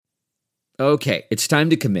Okay, it's time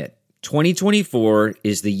to commit. 2024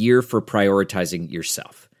 is the year for prioritizing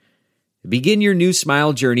yourself. Begin your new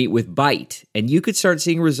smile journey with Byte, and you could start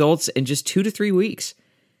seeing results in just 2 to 3 weeks.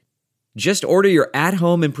 Just order your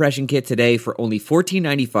at-home impression kit today for only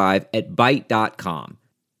 $14.95 at Byte.com.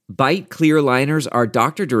 Byte clear liners are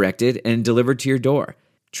doctor-directed and delivered to your door.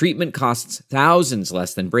 Treatment costs thousands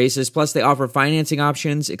less than braces, plus they offer financing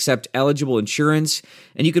options, accept eligible insurance,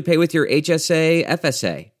 and you could pay with your HSA,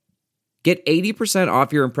 FSA. Get 80%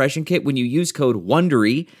 off your impression kit when you use code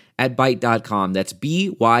WONDERY at Byte.com. That's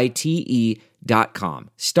BYTE.com.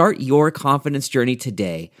 Start your confidence journey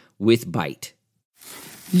today with Byte.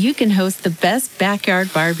 You can host the best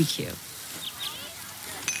backyard barbecue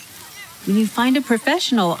when you find a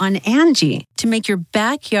professional on Angie to make your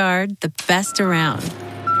backyard the best around.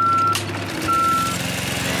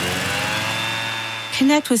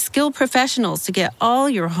 Connect with skilled professionals to get all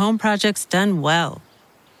your home projects done well.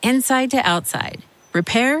 Inside to outside,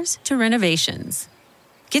 repairs to renovations.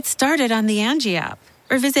 Get started on the Angie app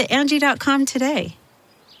or visit Angie.com today.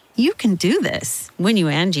 You can do this when you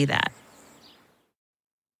Angie that.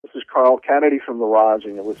 This is Carl Canedy from The Rods,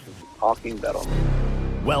 and you're listening to Talking Metal.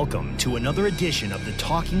 Welcome to another edition of the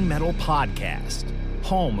Talking Metal Podcast,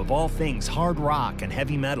 home of all things hard rock and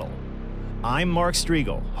heavy metal. I'm Mark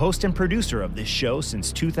Striegel, host and producer of this show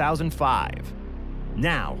since 2005.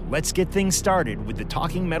 Now, let's get things started with the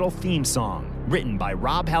Talking Metal theme song, written by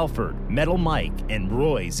Rob Halford, Metal Mike, and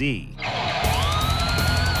Roy Z. Communication,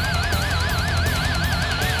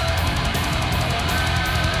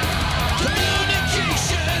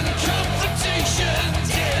 confrontation,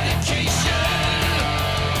 dedication.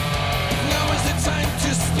 Now is the time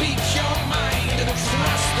to speak your mind and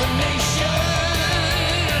trust the nation.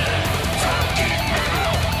 Talking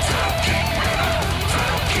metal, talking metal,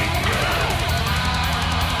 talking metal.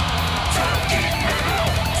 Talking metal,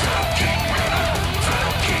 talking metal,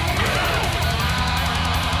 talking metal.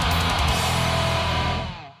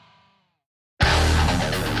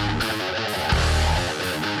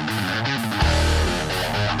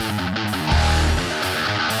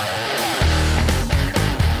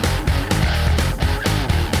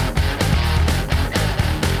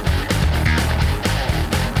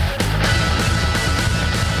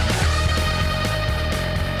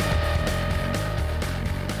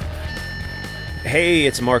 Hey,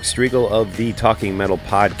 it's Mark Striegel of the Talking Metal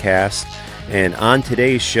Podcast, and on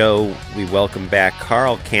today's show, we welcome back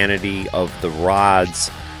Carl Canedy of The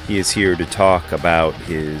Rods. He is here to talk about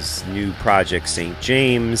his new project, St.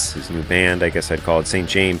 James, his new band, I guess I'd call it St.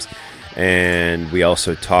 James, and we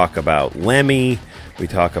also talk about Lemmy, we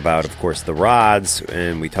talk about, of course, The Rods,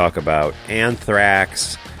 and we talk about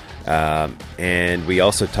Anthrax, and we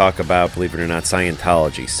also talk about, believe it or not,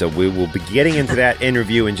 Scientology. So we will be getting into that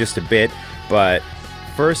interview in just a bit. But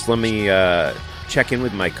first, let me check in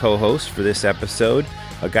with my co-host for this episode,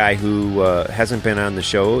 a guy who hasn't been on the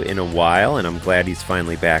show in a while, and I'm glad he's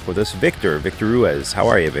finally back with us, Victor Ruiz. How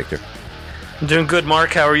are you, Victor? I'm doing good,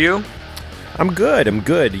 Mark. How are you? I'm good.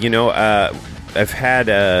 You know, I've had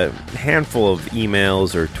a handful of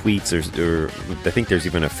emails or tweets, or I think there's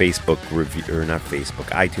even a Facebook review, or not Facebook,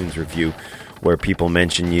 iTunes review, where people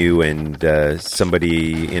mention you, and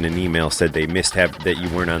somebody in an email said they missed that you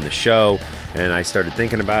weren't on the show, and I started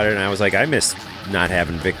thinking about it, and I was like, I missed not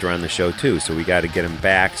having Victor on the show too, so we got to get him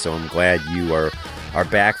back. So I'm glad you are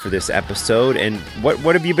back for this episode. And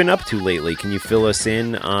what have you been up to lately? Can you fill us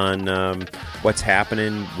in on what's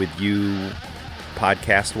happening with you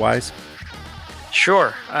podcast wise?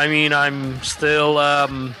 Sure. I mean, I'm still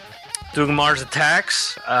doing Mars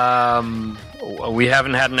Attacks. We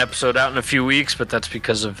haven't had an episode out in a few weeks, but that's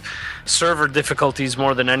because of server difficulties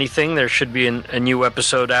more than anything. There should be a new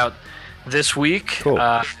episode out this week. Cool.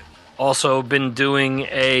 Also been doing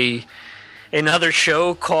another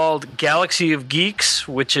show called Galaxy of Geeks,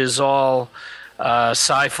 which is all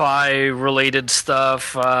sci-fi related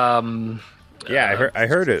stuff. Yeah, I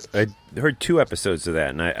heard it. I heard 2 episodes of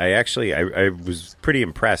that, and I was pretty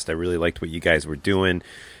impressed. I really liked what you guys were doing,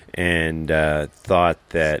 and thought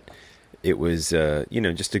that it was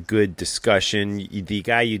just a good discussion. The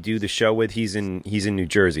guy you do the show with, he's in New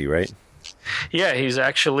Jersey, right? Yeah, he's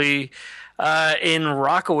actually in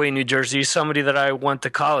Rockaway, New Jersey. Somebody that I went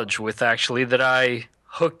to college with, actually, that I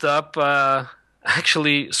hooked up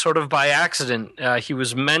actually sort of by accident. He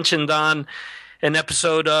was mentioned on an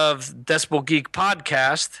episode of Decibel Geek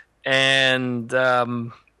podcast, and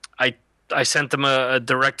I sent him a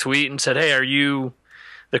direct tweet and said, "Hey, are you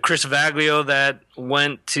the Chris Vaglio that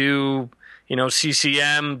went to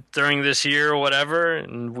CCM during this year or whatever?"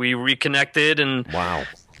 And we reconnected, and wow,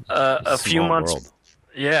 a few months. World.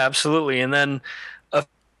 Yeah, absolutely. And then a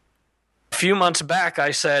few months back, I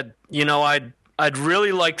said, I'd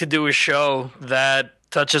really like to do a show that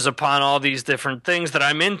touches upon all these different things that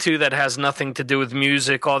I'm into that has nothing to do with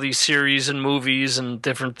music, all these series and movies and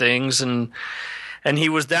different things. And he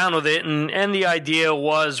was down with it. And the idea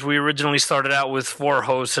was, we originally started out with 4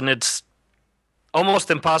 hosts, and it's almost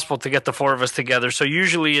impossible to get the 4 of us together. So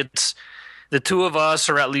usually it's the 2 of us,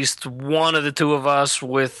 or at least one of the 2 of us,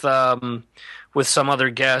 with some other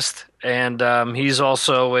guest. And he's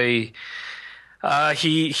also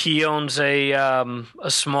he owns a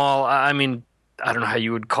small, I don't know how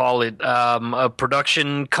you would call it, a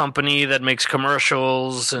production company that makes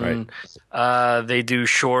commercials, and they do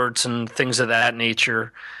shorts and things of that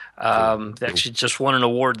nature. They actually just won an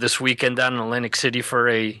award this weekend down in Atlantic City for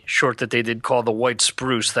a short that they did called The White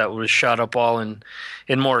Spruce that was shot up all in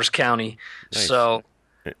Morris County. Nice. So,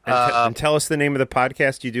 and tell us the name of the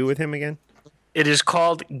podcast you do with him again. It is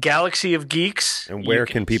called Galaxy of Geeks. And where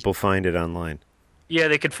can people find it online? Yeah,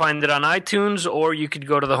 they could find it on iTunes, or you could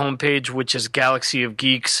go to the homepage, which is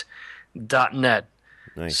galaxyofgeeks.net.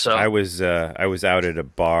 Nice. So I was out at a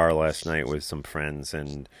bar last night with some friends,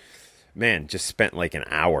 and man, just spent like an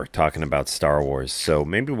hour talking about Star Wars. So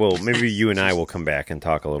maybe you and I will come back and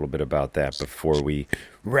talk a little bit about that before we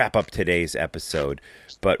wrap up today's episode.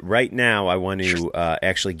 But right now, I want to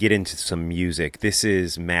actually get into some music. This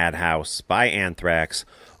is Madhouse by Anthrax,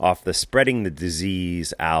 off the Spreading the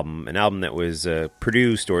Disease album, an album that was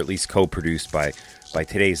produced, or at least co-produced, by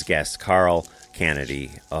today's guest, Carl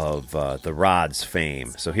Canedy of the Rods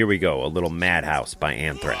fame. So here we go, a little Madhouse by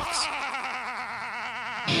Anthrax.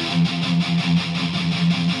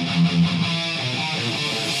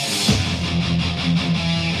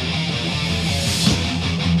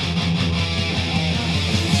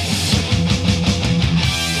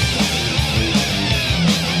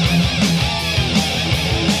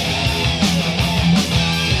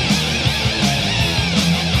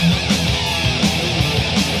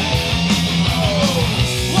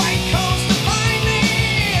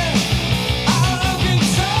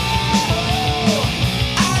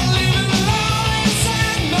 I live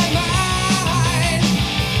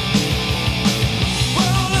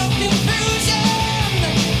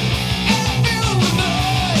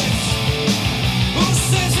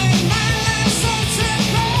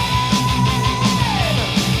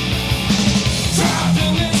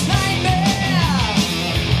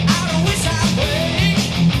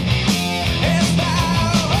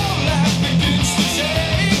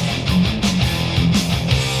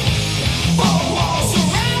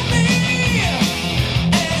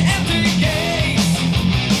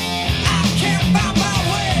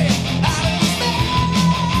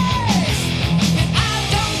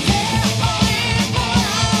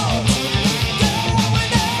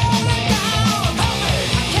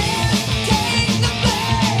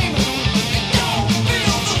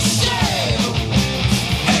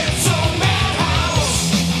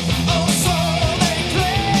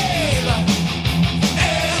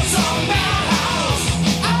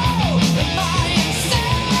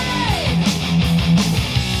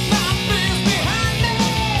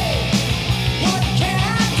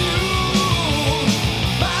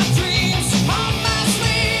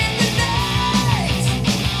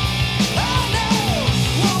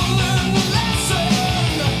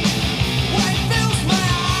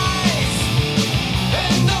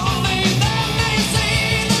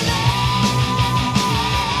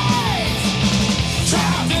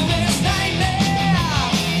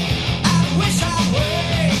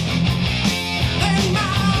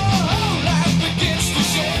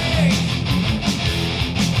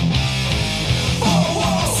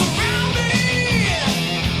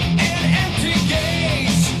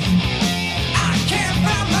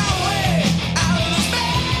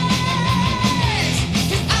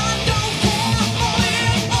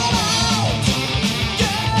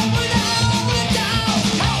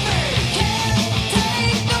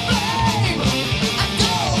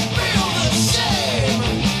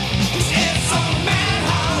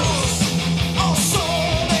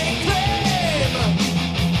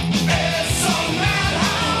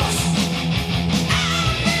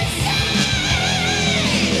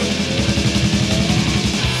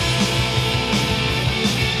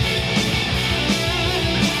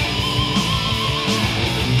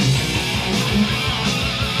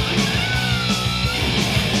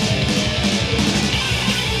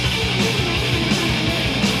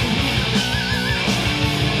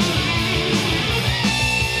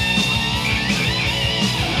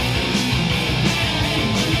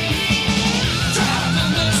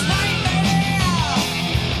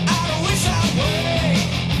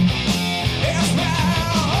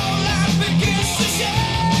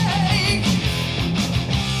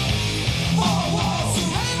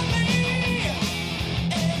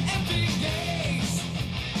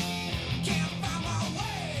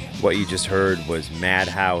What you just heard was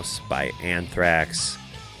Madhouse by Anthrax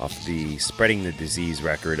off the Spreading the Disease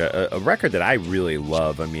record, a record that I really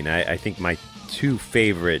love. I mean, I think my two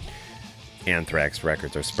favorite Anthrax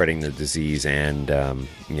records are Spreading the Disease and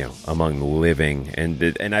Among the Living,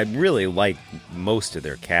 and I really like most of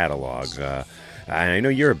their catalog. I know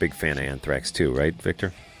you're a big fan of Anthrax too, right,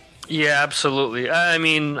 Victor? Yeah, absolutely. I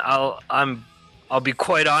mean, I'll be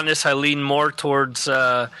quite honest. I lean more towards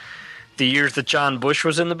the years that John Bush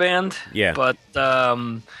was in the band. Yeah, but I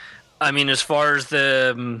mean, as far as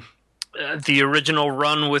the original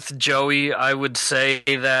run with Joey, I would say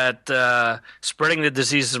that Spreading the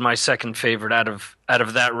Disease is my second favorite out of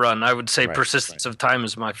that run. I would say Persistence of Time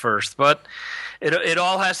is my first, but it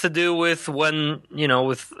all has to do with when,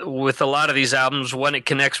 with a lot of these albums, when it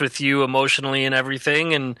connects with you emotionally and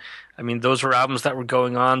everything. And I mean, those were albums that were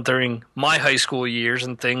going on during my high school years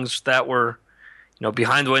and things that were,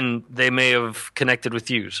 behind when they may have connected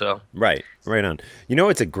with you. So right on.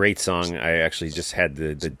 It's a great song. I actually just had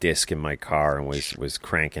the disc in my car and was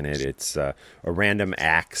cranking it. It's a Random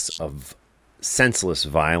Acts of Senseless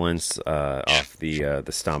Violence off the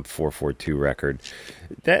Stomp 442 record.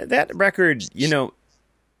 That record,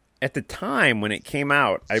 at the time when it came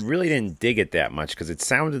out, I really didn't dig it that much because it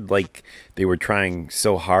sounded like they were trying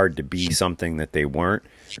so hard to be something that they weren't.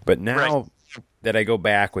 But now that I go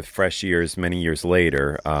back with fresh ears many years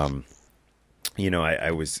later, I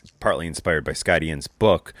was partly inspired by Scott Ian's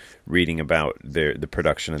book, reading about the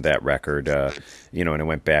production of that record, and I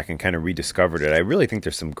went back and kind of rediscovered it. I really think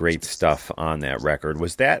there's some great stuff on that record.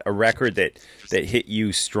 Was that a record that hit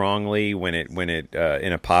you strongly when it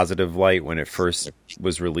in a positive light when it first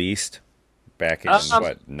was released back in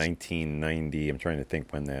 1990? I'm trying to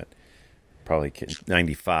think when that, probably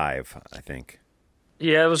 95, I think.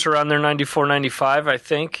 Yeah, it was around there, 94, 95, I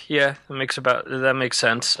think. Yeah, that makes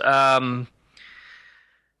sense.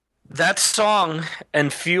 That song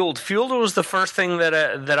and Fueled was the first thing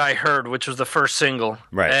that I heard, which was the first single.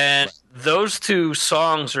 Right. And those two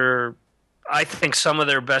songs are, I think, some of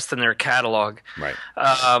their best in their catalog. Right.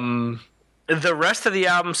 The rest of the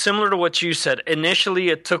album, similar to what you said, initially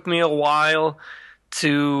it took me a while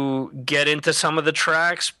to get into some of the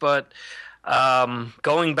tracks, but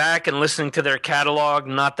going back and listening to their catalog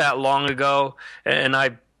not that long ago, and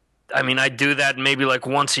I do that maybe like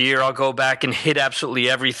once a year. I'll go back and hit absolutely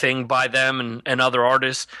everything by them and other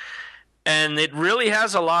artists, and it really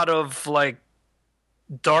has a lot of like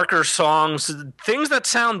darker songs, things that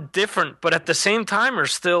sound different, but at the same time are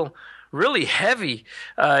still really heavy.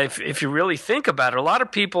 If you really think about it, a lot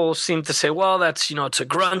of people seem to say, well, that's, it's a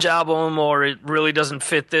grunge album, or it really doesn't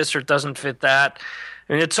fit this or it doesn't fit that.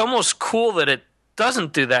 And it's almost cool that it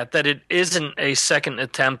doesn't do that it isn't a second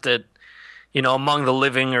attempt at, Among the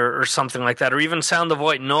Living or something like that, or even Sound of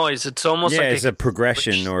White Noise. It's almost like it's a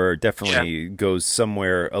progression, or definitely goes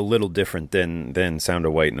somewhere a little different than Sound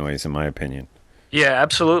of White Noise, in my opinion. Yeah,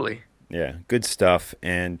 absolutely. Yeah, good stuff.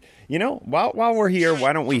 And while we're here,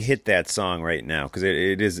 why don't we hit that song right now? Because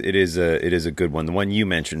it is a good one. The one you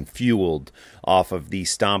mentioned, Fueled, off of the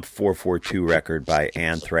Stomp 442 record by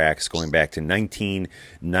Anthrax, going back to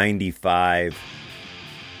 1995.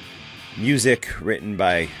 Music written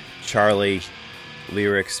by Charlie,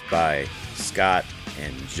 lyrics by Scott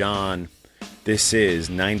and John. This is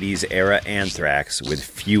 90s era Anthrax with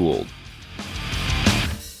Fueled.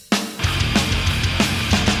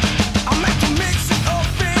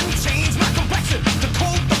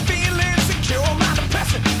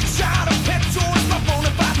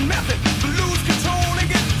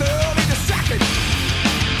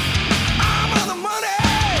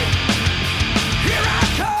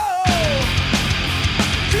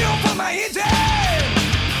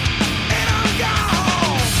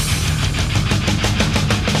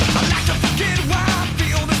 I like to forget why I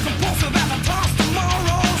feel this compulsion.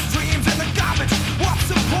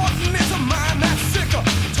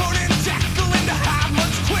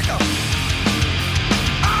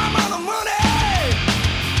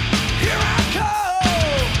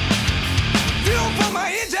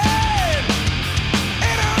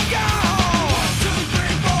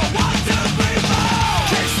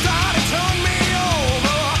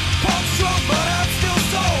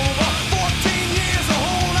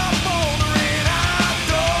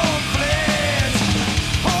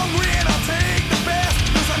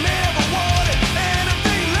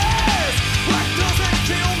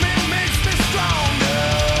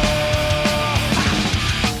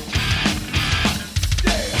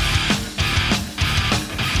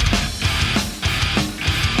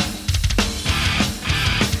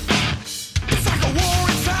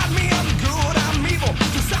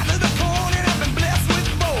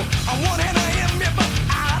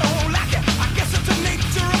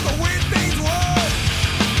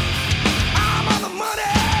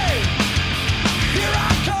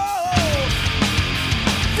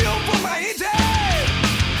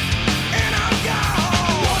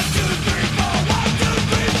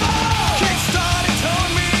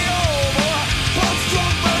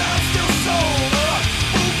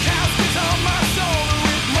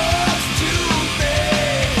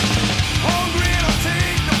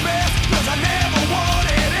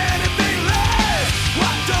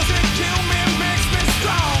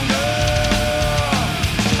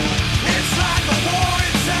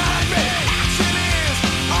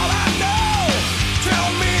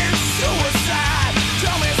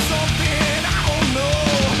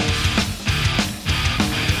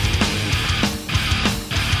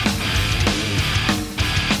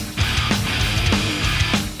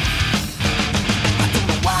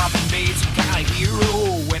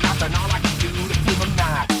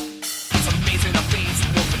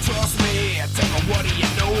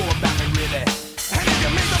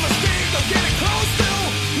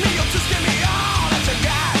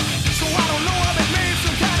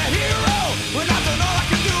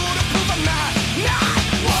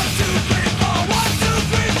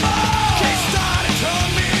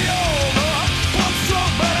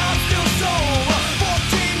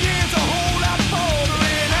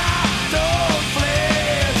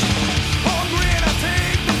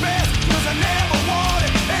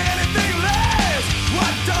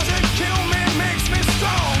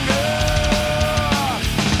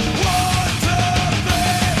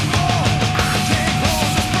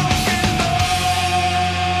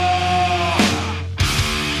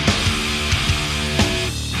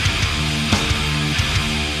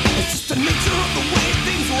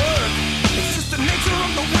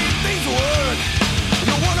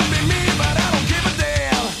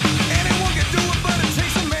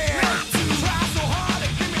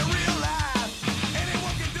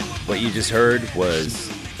 What you just heard was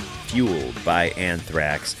Fueled by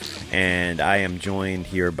Anthrax, and I am joined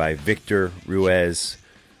here by Victor Ruiz,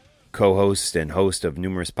 co-host and host of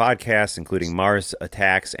numerous podcasts, including Mars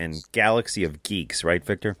Attacks and Galaxy of Geeks, right,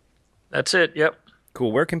 Victor? That's it, yep.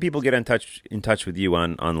 Cool. Where can people get in touch with you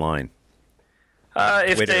online?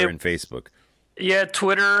 Twitter and Facebook. Yeah,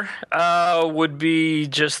 Twitter would be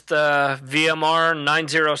just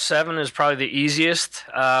VMR907 is probably the easiest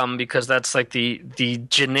because that's like the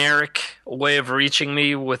generic way of reaching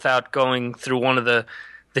me without going through one of the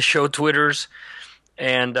show Twitters.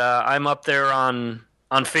 And I'm up there on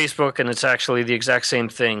Facebook, and it's actually the exact same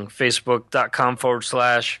thing,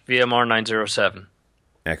 facebook.com/VMR907.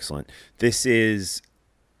 Excellent. This is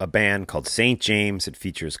a band called St. James. It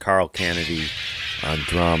features Carl Canedy on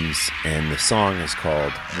drums, and the song is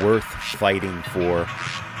called Worth Fighting For.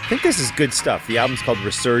 I think this is good stuff. The album's called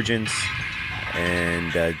Resurgence,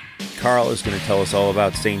 and Carl is going to tell us all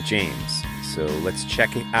about St. James. So let's check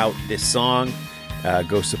out this song.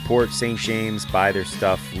 Go support St. James, buy their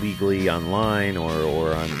stuff legally online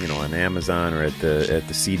or on Amazon or at the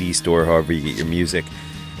CD store, however you get your music.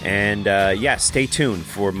 And stay tuned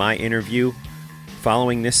for my interview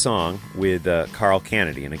following this song with Carl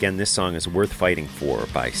Canedy. And again, this song is Worth Fighting For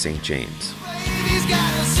by St. James.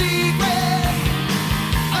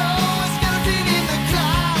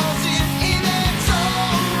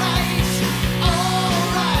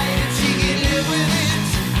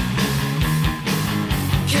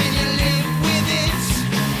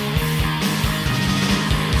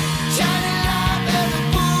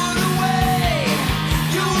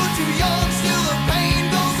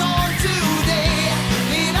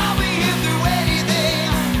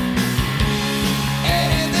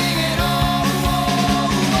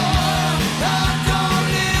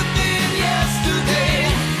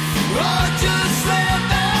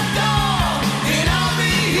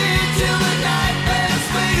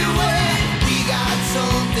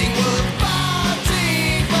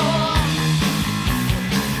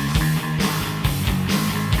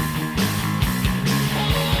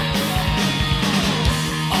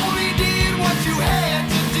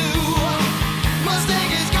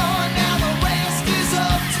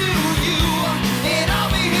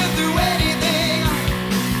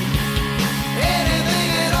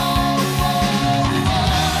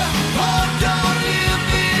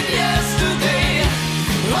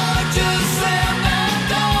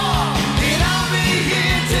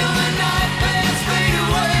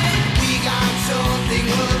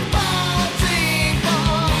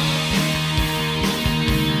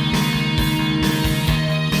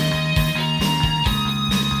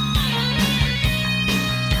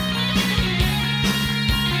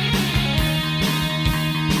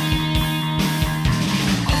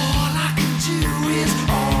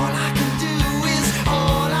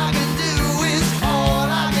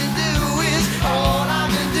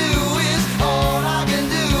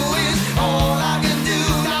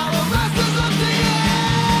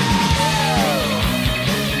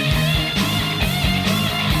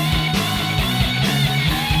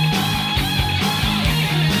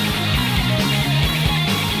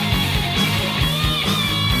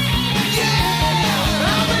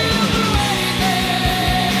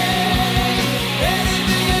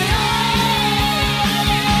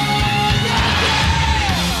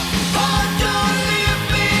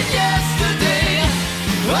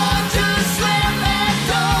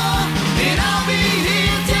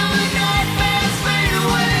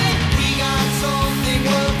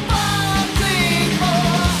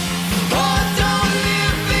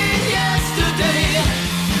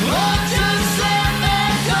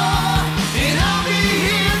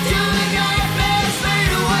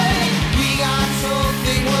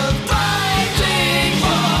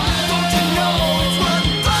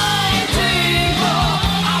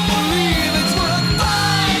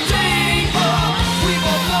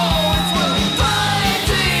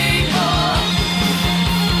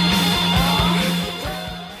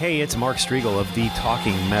 It's Mark Striegel of the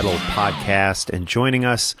Talking Metal Podcast, and joining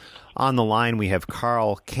us on the line we have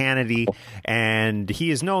Carl Canedy, and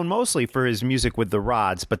he is known mostly for his music with the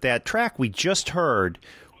Rods, but that track we just heard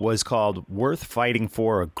was called Worth Fighting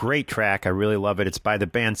For, a great track. I really love it. It's by the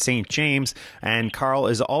band St. James, and Carl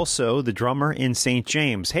is also the drummer in St.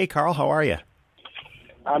 James. Hey, Carl, how are you?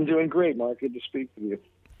 I'm doing great, Mark. Good to speak with you.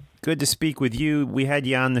 Good to speak with you. We had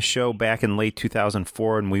you on the show back in late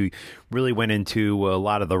 2004, and we really went into a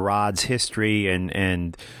lot of the Rods history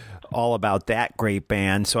and all about that great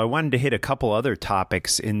band. So I wanted to hit a couple other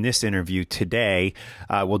topics in this interview today.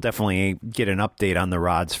 We'll definitely get an update on the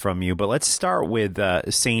Rods from you, but let's start with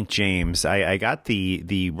St. James. I got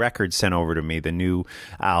the record sent over to me, the new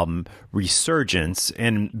album Resurgence,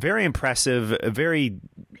 and very impressive, very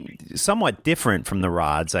somewhat different from the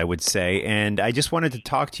Rods, I would say. And I just wanted to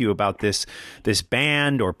talk to you about this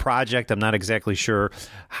band or project. I'm not exactly sure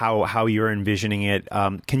how you're envisioning it.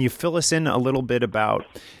 Can you fill us in a little bit about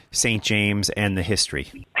St. James and the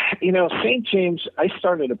history? St. James, I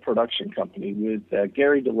started a production company with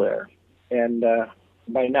Gary Delaire and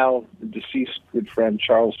my now deceased good friend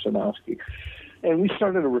Charles Sanofsky. And we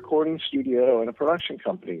started a recording studio and a production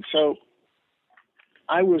company. So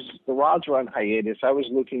the Rods were on hiatus. I was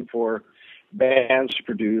looking for bands to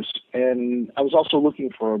produce, and I was also looking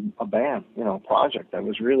for a band, a project. The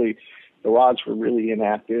Rods were really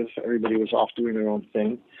inactive. Everybody was off doing their own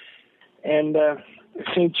thing. And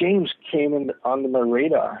St. James came onto my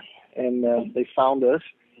radar, and they found us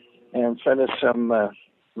and sent us some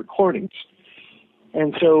recordings.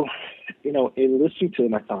 And so, in listening to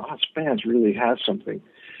them, I thought, this band really has something.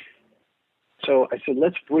 So I said,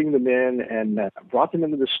 let's bring them in, and brought them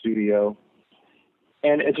into the studio.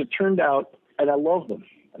 And as it turned out, and I love them,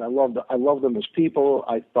 and I love them as people.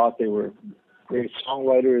 I thought they were great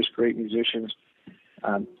songwriters, great musicians.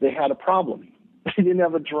 They had a problem. They didn't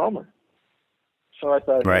have a drummer. So I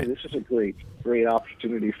thought, right. Hey, this is a great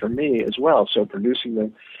opportunity for me as well. So producing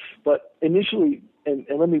them. But initially, and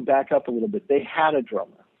let me back up a little bit, they had a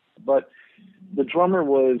drummer. But the drummer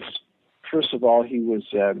was, first of all, he was,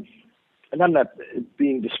 and I'm not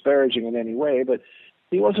being disparaging in any way, but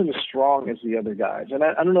he wasn't as strong as the other guys. And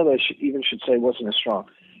I don't know that I should say wasn't as strong.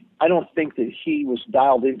 I don't think that he was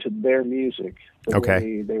dialed into their music the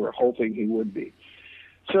way they were hoping he would be.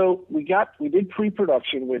 So we did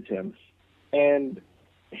pre-production with him, and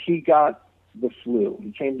he got the flu.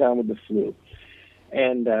 He came down with the flu.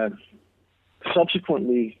 And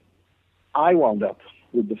subsequently, I wound up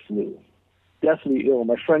with the flu, deathly ill.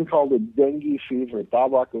 My friend called it dengue fever.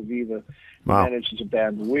 Bob Acquaviva manages a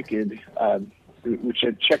band, Wicked, which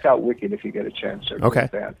check out Wicked if you get a chance. They're a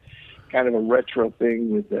great band. Kind of a retro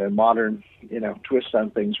thing with a modern, twist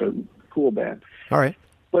on things. A cool band. All right.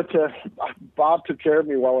 But Bob took care of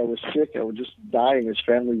me while I was sick. I was just dying. His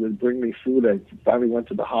family would bring me food. I finally went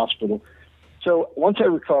to the hospital. So once I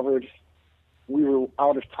recovered, we were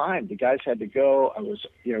out of time. The guys had to go.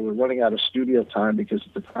 We're running out of studio time because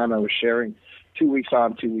at the time I was sharing 2 weeks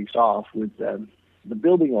on, 2 weeks off with the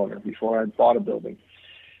building owner before I bought a building.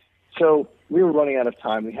 So we were running out of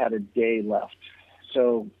time. We had a day left.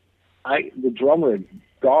 So the drummer had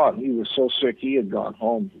gone. He was so sick he had gone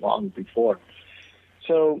home long before.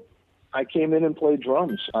 So I came in and played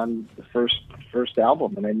drums on the first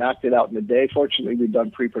album, and I knocked it out in a day. Fortunately, we'd done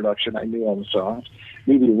pre-production. I knew all the songs,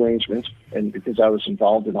 knew the arrangements, and because I was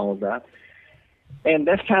involved in all of that. And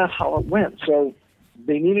that's kind of how it went. So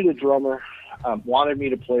they needed a drummer, wanted me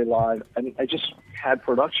to play live, and I just had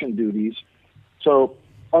production duties, so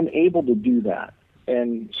unable to do that.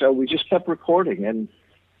 And so we just kept recording, and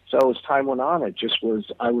so as time went on,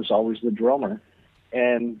 I was always the drummer.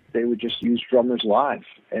 And they would just use drummers live.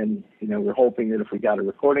 And, we're hoping that if we got a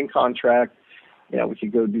recording contract, we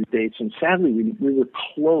could go do dates. And sadly, we were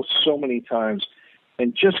close so many times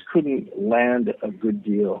and just couldn't land a good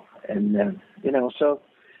deal. And, so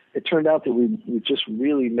it turned out that we just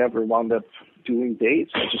really never wound up doing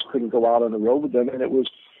dates. I just couldn't go out on the road with them. And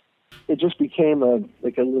it just became a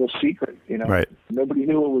little secret, Right. Nobody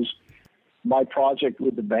knew it was my project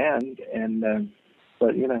with the band. And,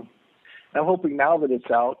 but, I'm hoping now that it's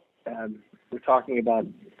out, we're talking about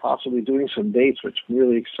possibly doing some dates, which I'm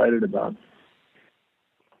really excited about.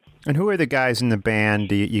 And who are the guys in the band?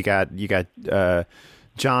 You got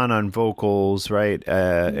John on vocals, right?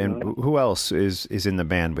 And who else is in the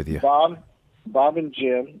band with you? Bob and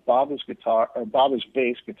Jim. Bob is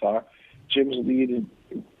bass guitar. Jim's lead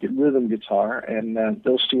rhythm guitar, and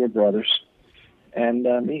those two are brothers, and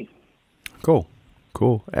me. Cool,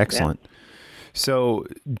 excellent. Yeah. So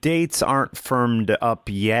dates aren't firmed up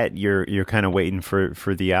yet. You're kind of waiting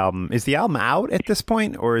for the album. Is the album out at this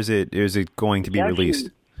point, or is it going to be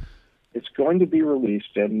released? It's going to be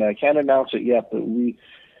released, and I can't announce it yet. But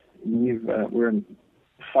we're in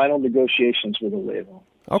final negotiations with a label.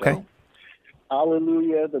 Okay. So,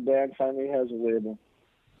 hallelujah! The band finally has a label.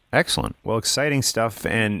 Excellent. Well, exciting stuff.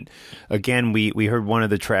 And again, we heard one of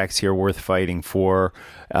the tracks here, "Worth Fighting For,"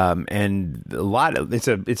 and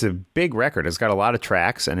it's a big record. It's got a lot of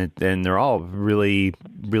tracks, and they're all really,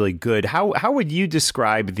 really good. How would you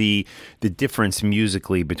describe the difference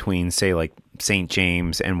musically between, say, like St.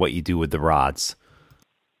 James and what you do with the Rods?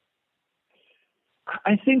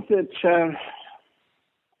 I think that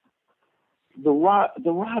the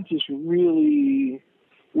Rods is really,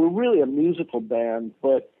 we're really a musical band,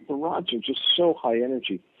 but the Rods are just so high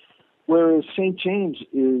energy. Whereas St. James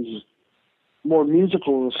is more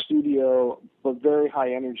musical in the studio, but very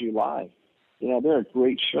high energy live. They're a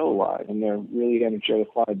great show live, and they're really energetic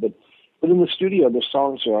live. But in the studio, the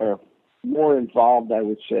songs are more involved, I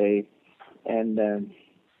would say, and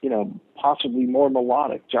possibly more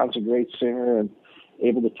melodic. John's a great singer and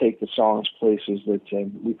able to take the songs places that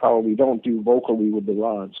we probably don't do vocally with the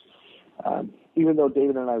Rods. Even though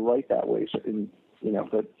David and I write that way,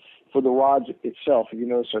 but for the Rods itself, if you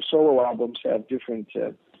notice, our solo albums have different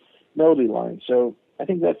melody lines. So I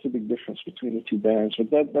think that's the big difference between the two bands.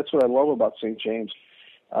 But that's what I love about St. James.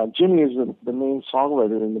 Jimmy is the main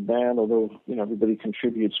songwriter in the band, although everybody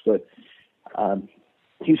contributes. But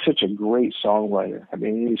he's such a great songwriter. I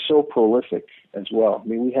mean, he's so prolific as well. I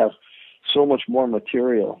mean, we have so much more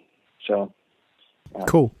material. So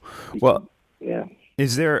cool. Well, yeah.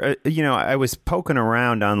 Is there, I was poking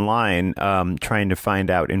around online trying to find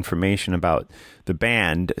out information about the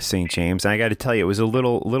band St. James, and I got to tell you, it was a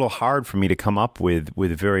little hard for me to come up with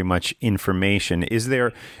very much information. Is there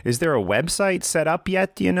a website set up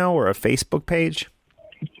yet, or a Facebook page?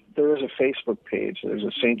 There is a Facebook page. There's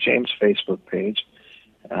a St. James Facebook page,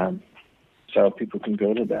 so people can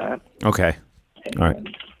go to that. Okay. All right.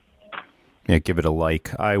 Yeah, give it a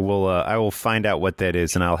like. I will find out what that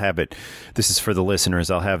is, and I'll have it. This is for the listeners.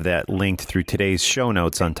 I'll have that linked through today's show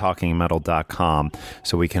notes on talkingmetal.com,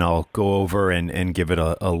 so we can all go over and give it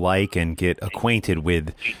a like and get acquainted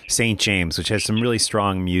with St. James, which has some really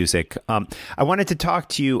strong music. I wanted to talk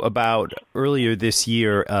to you about earlier this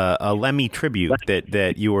year a Lemmy tribute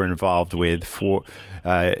that you were involved with for.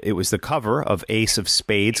 It was the cover of Ace of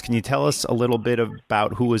Spades. Can you tell us a little bit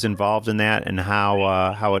about who was involved in that and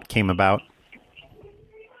how it came about?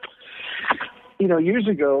 Years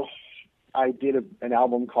ago, I did an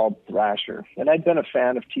album called Thrasher, and I'd been a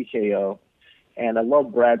fan of TKO, and I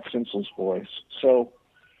love Brad Sinsel's voice. So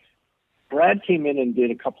Brad came in and did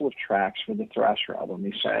a couple of tracks for the Thrasher album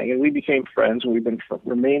he sang, and we became friends, and we've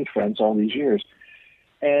remained friends all these years.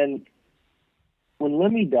 And when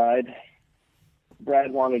Lemmy died,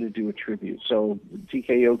 Brad wanted to do a tribute. So the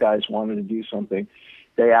TKO guys wanted to do something.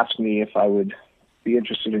 They asked me if I would be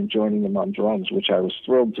interested in joining them on drums, which I was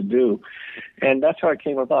thrilled to do. And that's how it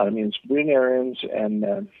came about. I mean, it's Bryn Ahrens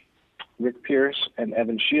and Rick Pierce and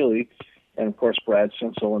Evan Shealy, and of course Brad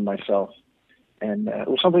Sinsel and myself. And it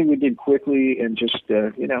was something we did quickly and just,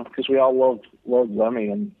 because we all loved Lemmy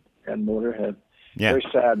and Motorhead. Yeah. Very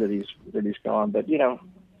sad that he's gone. But,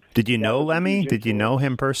 Did you know Lemmy? Did you know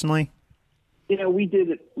him personally? We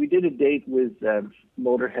did a date with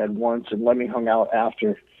Motorhead once, and Lemmy hung out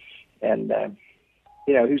after, and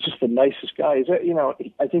he was just the nicest guy.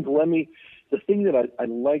 I think Lemmy, the thing that I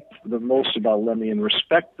liked the most about Lemmy and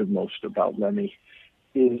respect the most about Lemmy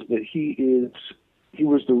is that he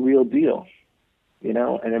was the real deal, and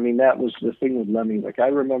I mean that was the thing with Lemmy. Like I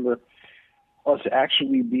remember us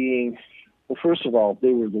actually being, well, first of all,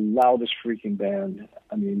 they were the loudest freaking band.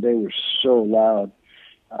 I mean, they were so loud.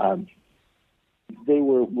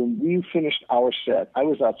 When we finished our set, I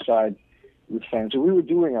was outside with fans, and we were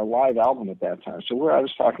doing our live album at that time. So I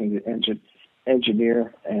was talking to the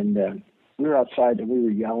engineer, and we were outside, and we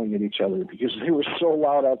were yelling at each other because they were so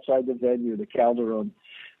loud outside the venue, the Calderon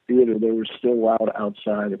Theater. They were still loud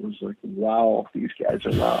outside. It was like, wow, these guys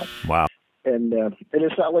are loud. Wow. And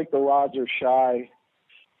it's not like the Rods are shy,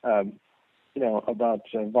 about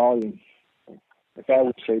volume. Like I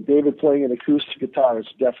would say, David playing an acoustic guitar is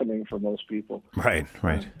deafening for most people. Right.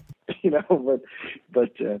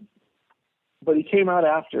 But he came out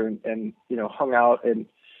after and hung out, and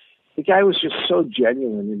the guy was just so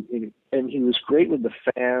genuine, and he was great with the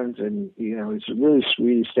fans, and he's really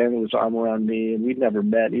sweet. He's standing with his arm around me, and we'd never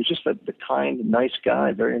met. He was just the kind, nice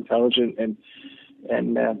guy, very intelligent, and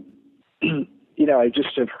I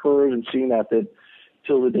just have heard and seen that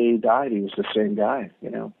till the day he died, he was the same guy.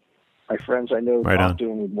 My friends I know talked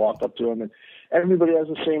to him, would walk up to him, and everybody has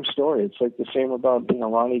the same story. It's like the same about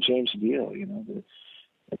Ronnie James Dio.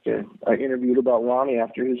 I interviewed about Ronnie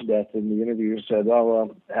after his death, and the interviewer said,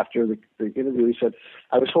 after the interview, he said,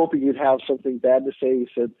 I was hoping you'd have something bad to say. He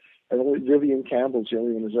said, Vivian Campbell's the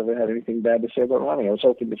only one who's ever had anything bad to say about Ronnie. I was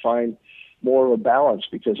hoping to find more of a balance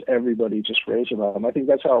because everybody just raves about him. I think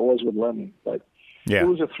that's how it was with Lemmy. But It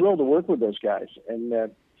was a thrill to work with those guys,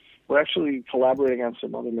 and we're actually collaborating on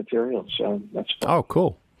some other material, so that's fun. Oh,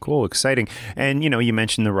 cool, exciting. And you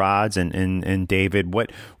mentioned the Rods and David.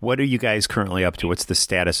 What are you guys currently up to? What's the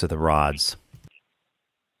status of the Rods?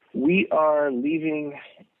 We are leaving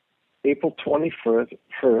April 21st,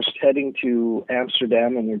 heading to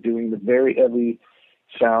Amsterdam, and we're doing the Very Heavy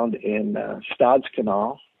Sound in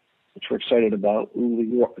Stadskanaal, which we're excited about.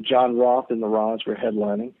 John Roth and the Rods were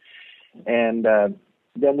headlining. And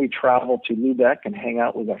then we travel to Lubeck and hang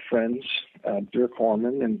out with our friends, Dirk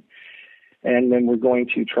Horman, and then we're going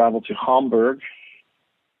to travel to Hamburg,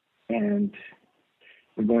 and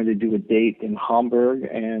we're going to do a date in Hamburg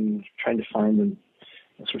and trying to find them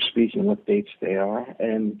as we're speaking what dates they are.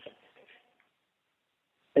 And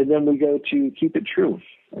then we go to Keep It True,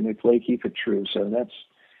 and we play Keep It True. So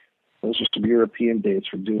those are some European dates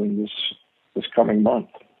we're doing this coming month.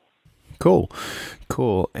 Cool.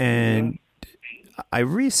 And I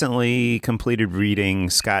recently completed reading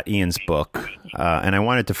Scott Ian's book, and I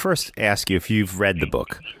wanted to first ask you if you've read the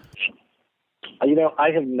book.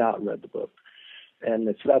 I have not read the book, and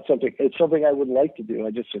it's something I would like to do.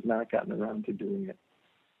 I just have not gotten around to doing it.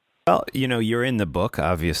 Well, you're in the book,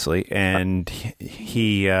 obviously, and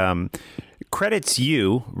he credits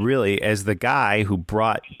you really as the guy who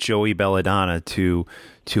brought Joey Belladonna to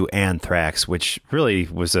Anthrax, which really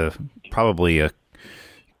was probably a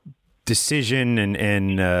decision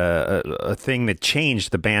and a thing that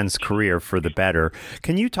changed the band's career for the better.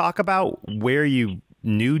 Can you talk about where you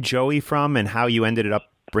knew Joey from and how you ended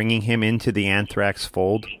up bringing him into the Anthrax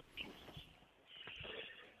fold?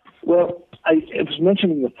 Well, I was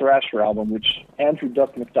mentioning the Thrasher album, which Andrew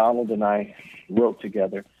Duck McDonald and I wrote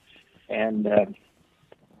together. And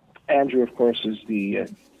Andrew, of course, was the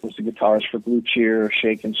guitarist for Blue Cheer,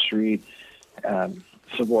 Shakin' Street,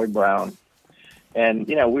 Savoy Brown. And,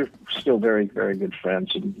 we're still very, very good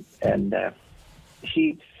friends. And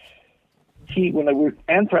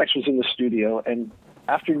Anthrax was in the studio, and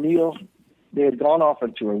after Neil, they had gone off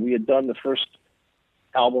on tour. We had done the first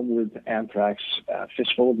album with Anthrax,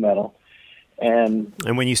 Fistful of Metal. And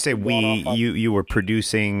when you say we, you were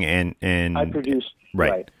producing and I produced,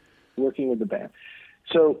 right, working with the band.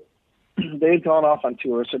 So they had gone off on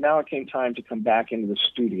tour, so now it came time to come back into the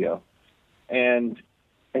studio. And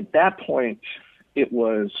at that point, it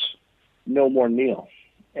was no more Neil,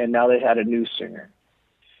 and now they had a new singer.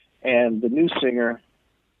 And the new singer,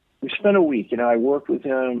 we spent a week, I worked with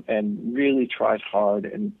him and really tried hard.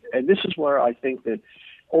 And this is where I think that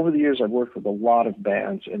over the years I've worked with a lot of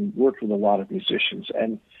bands and worked with a lot of musicians.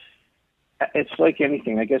 And it's like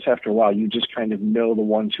anything. I guess after a while, you just kind of know the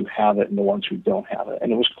ones who have it and the ones who don't have it.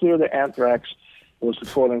 And it was clear that Anthrax was the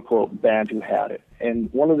quote-unquote band who had it. And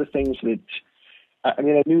one of the things that, I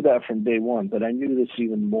knew that from day one, but I knew this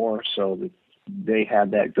even more so that they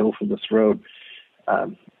had that go for the throat,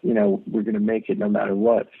 we're going to make it no matter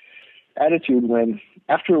what attitude. When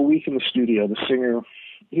after a week in the studio, the singer,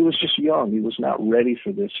 he was just young. He was not ready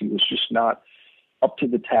for this. He was just not up to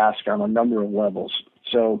the task on a number of levels.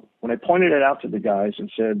 So when I pointed it out to the guys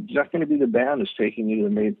and said, it's not going to be the band that's taking you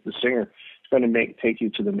to the singer. It's going to take you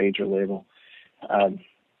to the major label.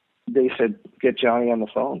 They said, get Johnny on the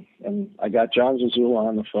phone. And I got John Zazula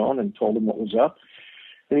on the phone and told him what was up.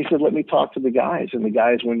 And he said, let me talk to the guys. And the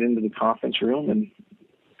guys went into the conference room, and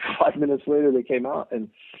 5 minutes later they came out and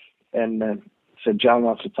said, John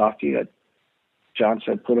wants to talk to you. John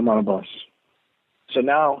said, put him on a bus. So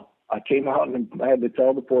now I came out and I had to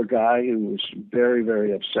tell the poor guy, who was very,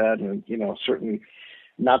 very upset, and, certainly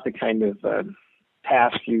not the kind of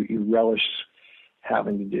task you relish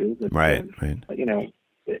having to do. But, right.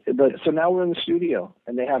 But so now we're in the studio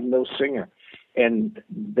and they have no singer, and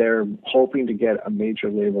they're hoping to get a major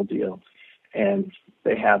label deal, and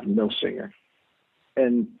they have no singer,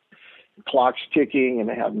 and the clock's ticking and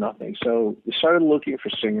they have nothing. So we started looking for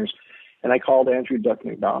singers. And I called Andrew Duck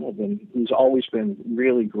McDonald, and who's always been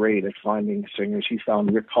really great at finding singers. He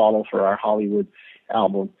found Rick Cottle for our Hollywood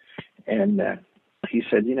album. And he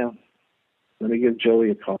said, let me give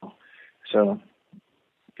Joey a call. So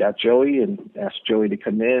got Joey and asked Joey to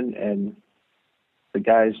come in, and the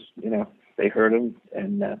guys, they heard him,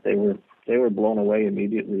 and they were blown away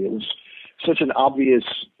immediately. It was such an obvious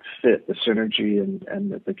fit, the synergy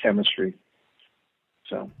and the chemistry.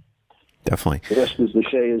 So definitely. The rest, as they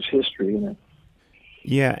say, is history.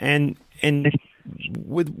 Yeah, and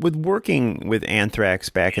with working with Anthrax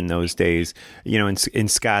back in those days, in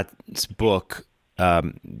Scott's book,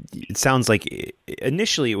 it sounds like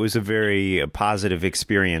initially it was a very positive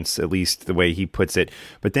experience, at least the way he puts it.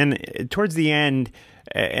 But then towards the end,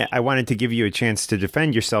 I wanted to give you a chance to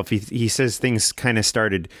defend yourself. He says things kind of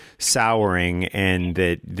started souring, and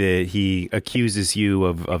that he accuses you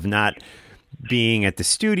of not being at the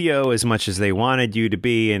studio as much as they wanted you to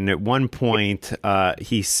be. And at one point,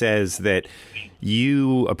 he says that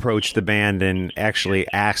you approached the band and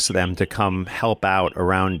actually asked them to come help out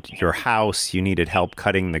around your house. You needed help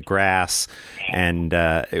cutting the grass. And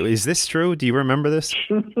is this true? Do you remember this?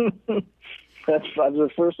 That's the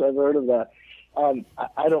first I've heard of that.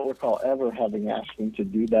 I don't recall ever having asked him to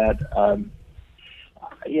do that.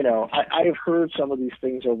 I've heard some of these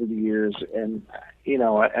things over the years, and,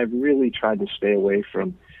 I've really tried to stay away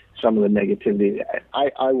from some of the negativity.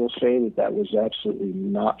 I will say that was absolutely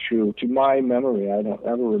not true. To my memory, I don't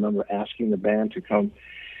ever remember asking the band to come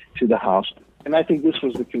to the house. And I think this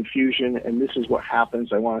was the confusion, and this is what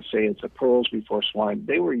happens. I want to say it's a pearls before swine.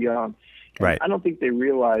 They were young. Right. I don't think they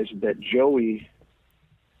realized that Joey,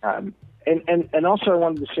 and also I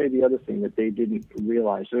wanted to say the other thing that they didn't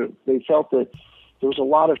realize. They felt that there was a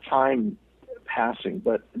lot of time passing,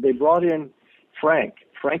 but they brought in Frank.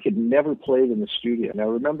 Frank had never played in the studio. Now,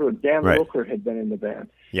 remember, Dan Wilker had been in the band.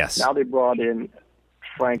 Yes. Now they brought in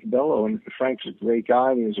Frank Bello, and Frank's a great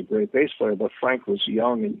guy, and he was a great bass player, but Frank was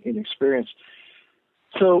young and inexperienced.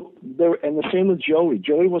 So, and the same with Joey.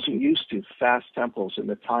 Joey wasn't used to fast tempos and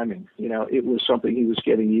the timing. It was something he was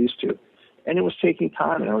getting used to. And it was taking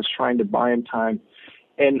time, and I was trying to buy him time.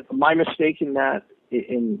 And my mistake in that,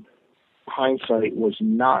 in hindsight, was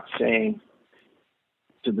not saying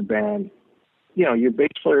to the band, your bass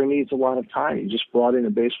player needs a lot of time. You just brought in a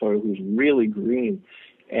bass player who's really green,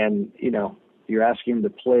 and you're asking him to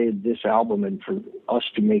play this album, and for us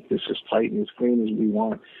to make this as tight and as clean as we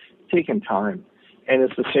want, take him time. And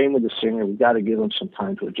it's the same with the singer. We've got to give them some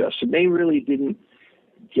time to adjust. And they really didn't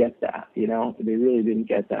get that, They really didn't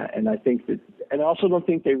get that. And I think that, and I also don't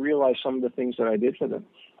think they realized some of the things that I did for them.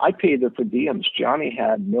 I paid their per diems. Johnny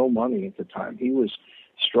had no money at the time. He was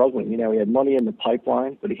struggling. He had money in the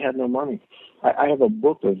pipeline, but he had no money. I have a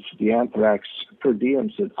book of the Anthrax per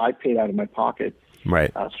diems that I paid out of my pocket.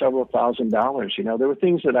 Right. Several $1,000s. There were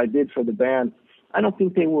things that I did for the band. I don't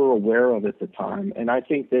think they were aware of at the time. And I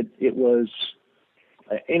think that it was,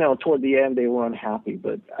 toward the end they were unhappy,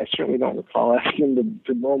 but I certainly don't recall asking them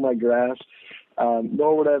to mow my grass,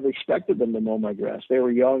 nor would I have expected them to mow my grass. They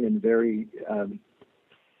were young and very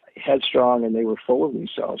headstrong, and they were full of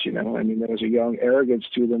themselves, there was a young arrogance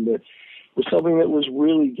to them that was something that was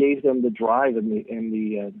really gave them the drive and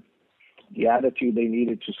the attitude they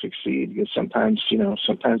needed to succeed. Because sometimes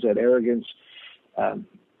that arrogance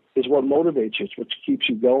is what motivates you. It's what keeps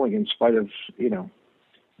you going in spite of,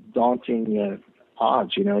 daunting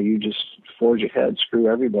odds. You just forge ahead, screw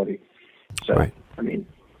everybody. So, right.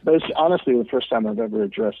 But it's honestly the first time I've ever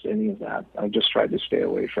addressed any of that. I've just tried to stay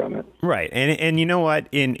away from it. Right. And you know what?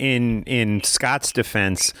 In Scott's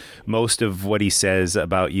defense, most of what he says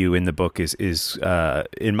about you in the book is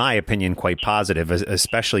in my opinion, quite positive.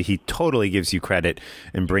 Especially, he totally gives you credit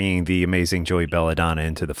in bringing the amazing Joey Belladonna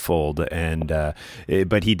into the fold. And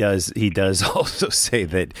but he does also say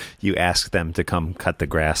that you asked them to come cut the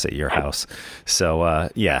grass at your house. So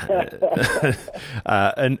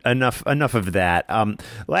enough of that.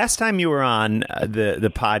 Last time you were on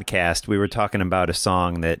the podcast, we were talking about a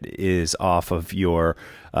song that is off of your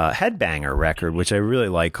Headbanger record, which I really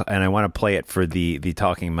like, and I want to play it for the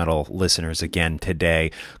Talking Metal listeners again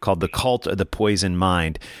today, called The Cult of the Poison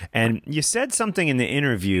Mind. And you said something in the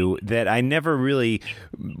interview that I never really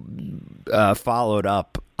followed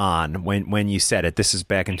up on when you said it. This is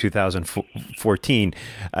back in 2014.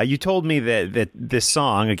 You told me that this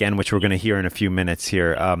song, again, which we're going to hear in a few minutes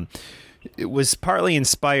here, it was partly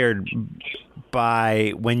inspired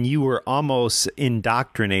by when you were almost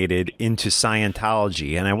indoctrinated into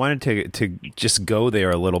Scientology. And I wanted to just go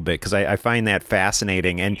there a little bit because I find that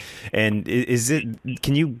fascinating. And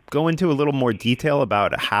can you go into a little more detail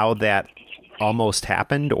about how that almost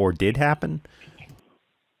happened or did happen?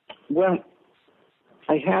 Well,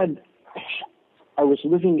 I was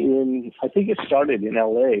living I think it started in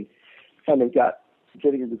LA, kind of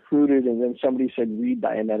getting recruited, and then somebody said read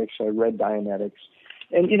Dianetics, so I read Dianetics.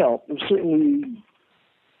 And certainly,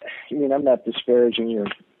 I'm not disparaging or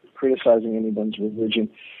criticizing anyone's religion,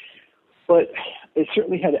 but it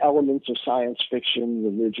certainly had elements of science fiction,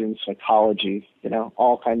 religion, psychology,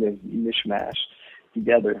 all kind of mishmash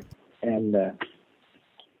together. And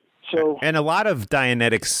and a lot of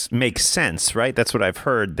Dianetics makes sense, right? That's what I've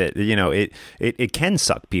heard, that it can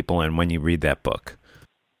suck people in when you read that book.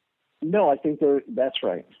 No, I think that's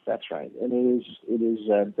right. That's right. And it is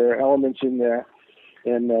there are elements in there.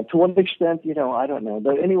 And to what extent, I don't know.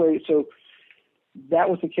 But anyway, so that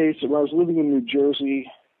was the case. When I was living in New Jersey,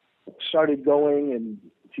 started going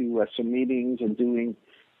to some meetings and doing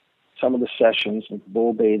some of the sessions, like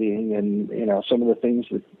bull baiting, and some of the things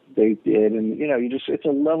that they did, and it's a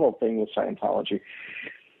level thing with Scientology.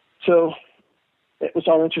 So it was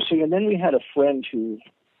all interesting. And then we had a friend who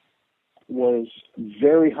was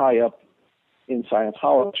very high up in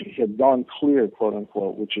Scientology. He had gone clear, quote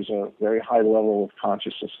unquote, which is a very high level of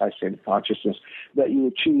consciousness, high state of consciousness that you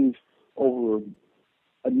achieve over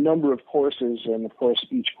a number of courses, and of course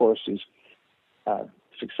each course is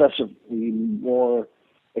successively more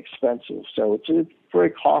expensive. So it's a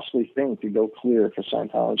very costly thing to go clear for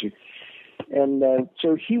Scientology. And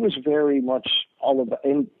so he was very much all about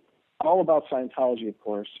Scientology, of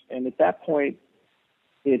course. And at that point,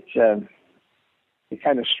 it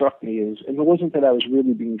kind of struck me and it wasn't that I was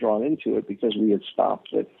really being drawn into it because we had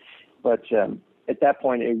stopped it, but at that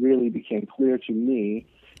point, it really became clear to me.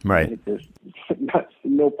 Right.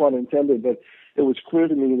 No pun intended, but it was clear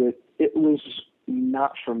to me that it was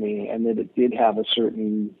not for me, and that it did have a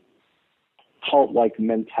certain cult-like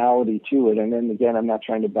mentality to it. And then again, I'm not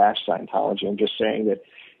trying to bash Scientology. I'm just saying that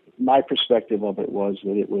my perspective of it was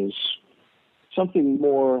that it was something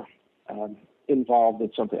more involved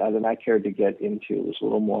in something than I cared to get into. It was a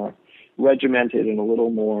little more regimented and a little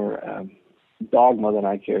more dogma than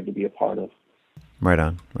I cared to be a part of. Right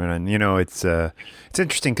on. It's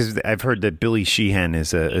interesting because I've heard that Billy Sheehan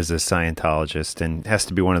is a Scientologist and has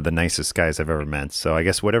to be one of the nicest guys I've ever met. So I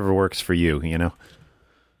guess whatever works for you,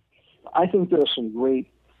 I think there are some great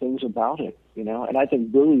things about it, and I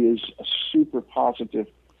think Billy is a super positive,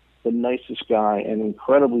 the nicest guy, and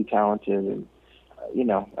incredibly talented. And,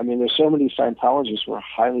 there's so many Scientologists who are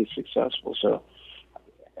highly successful. So,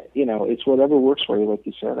 it's whatever works for you, like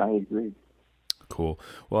you said. I agree. Cool.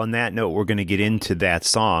 Well, on that note, we're going to get into that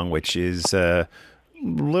song, which is a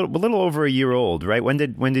little over a year old, right? When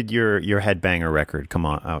did your Headbanger record come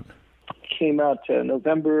out? Came out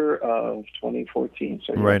November of 2014,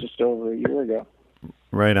 so right. Just over a year ago.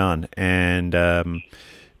 Right on. And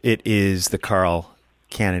it is the Carl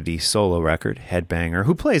Canedy solo record, Headbanger.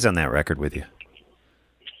 Who plays on that record with you?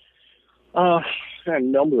 A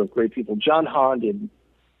number of great people. John Hahn did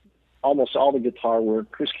almost all the guitar work.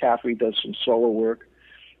 Chris Caffrey does some solo work.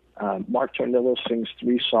 Mark Tornillo sings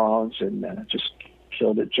 3 songs and just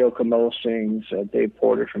killed it. Joe Camo sings. Dave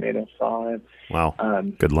Porter from 805. Wow,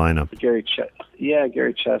 good lineup. Gary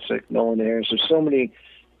Chesick, Nolan Ayers. There's so many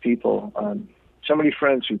people, so many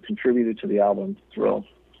friends who contributed to the album. Thrilled.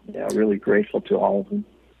 Yeah, really grateful to all of them.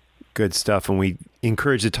 Good stuff. And we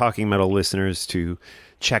encourage the Talking Metal listeners to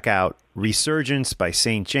check out Resurgence by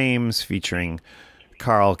St. James featuring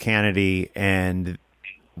Carl Canedy, and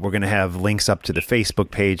we're going to have links up to the Facebook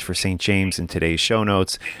page for St. James in today's show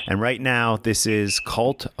notes. And right now, this is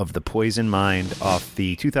Cult of the Poison Mind off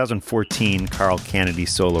the 2014 Carl Canedy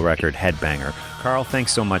solo record, Headbanger. Carl,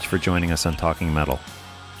 thanks so much for joining us on Talking Metal.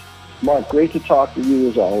 Mark, great to talk to you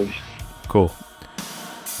as always. Cool.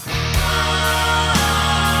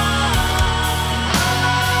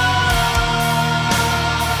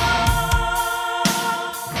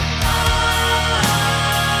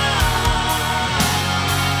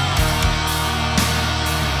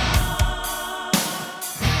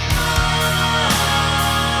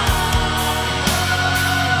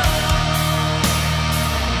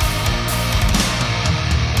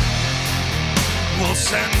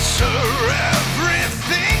 Censor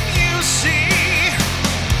everything you see.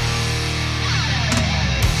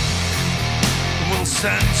 We'll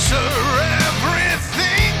censor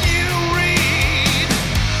everything you read.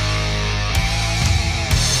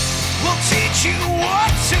 We'll teach you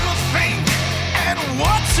what to think and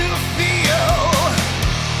what to feel.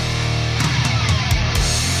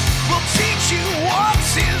 We'll teach you what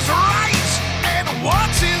is right and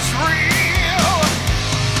what is real.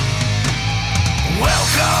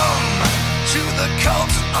 Welcome to the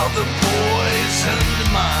cult of the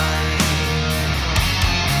poisoned mind.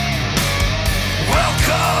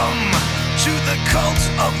 Welcome to the cult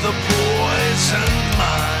of the poisoned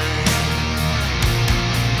mind.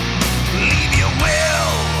 Leave your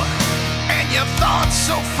will and your thoughts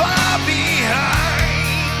so far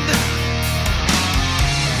behind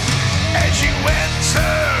as you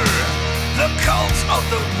enter the cult of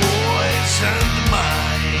the poisoned mind.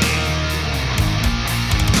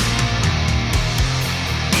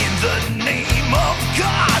 The name of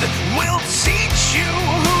God will teach you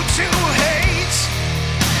who to hate.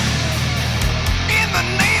 In the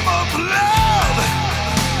name of love,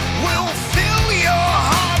 will fill your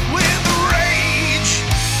heart with rage.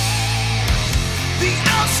 The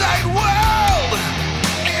outside world,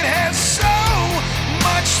 it has so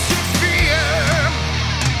much to fear.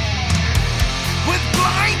 With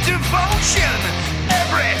blind devotion,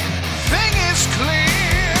 everything is clear.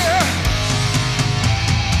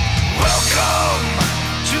 Welcome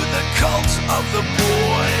to the cult of the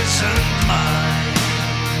poisoned mind.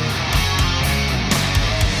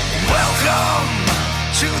 Welcome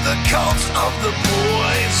to the cult of the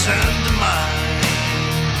poisoned mind.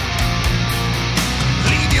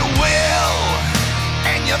 Leave your will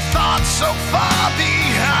and your thoughts so far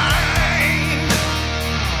behind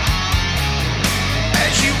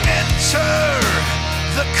as you enter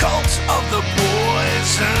the cult of the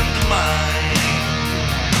poisoned mind.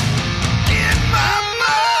 In my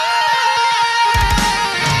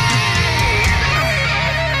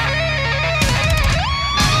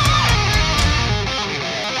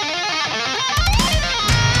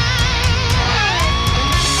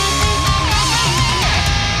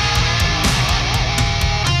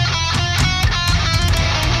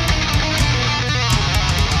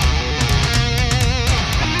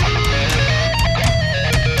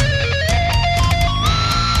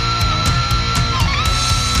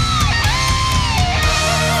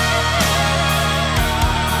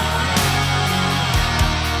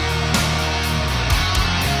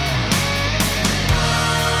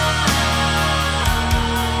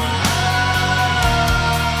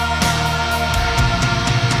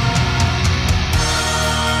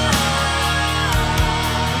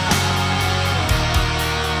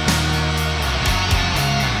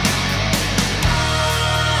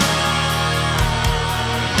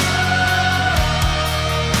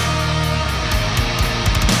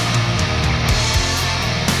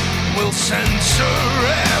censor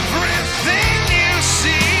everything you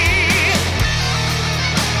see.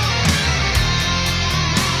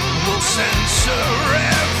 We'll censor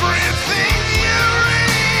everything you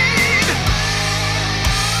read.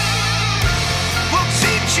 We'll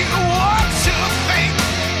teach you what to think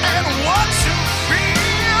and what to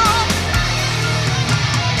feel.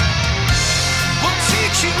 We'll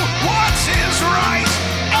teach you what is right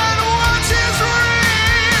and what is real.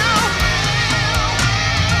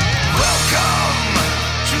 Welcome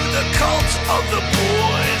to the cult of the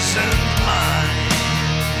poisoned mind.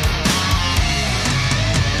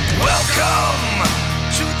 Welcome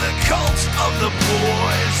to the cult of the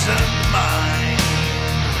poisoned mind.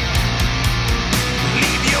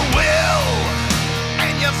 Leave your will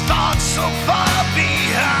and your thoughts so far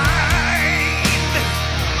behind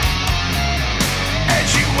as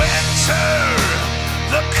you enter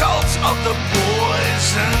the cult of the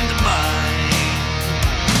poisoned mind.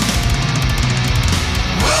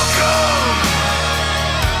 Welcome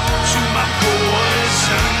to my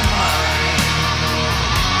poisoned mind.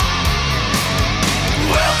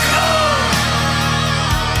 Welcome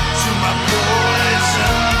to my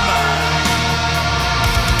poisoned mind.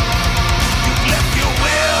 You've left your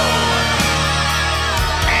will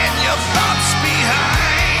and your thoughts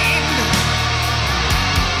behind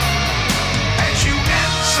as you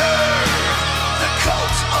enter the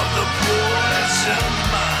cult of the poisoned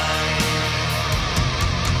mind.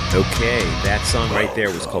 Okay, that song right there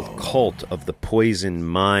was called Cult of the Poisoned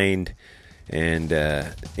Mind. And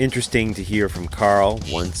interesting to hear from Carl,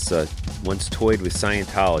 once toyed with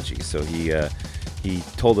Scientology. So he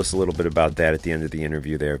told us a little bit about that at the end of the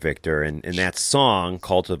interview there, Victor. And that song,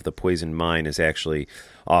 Cult of the Poisoned Mind, is actually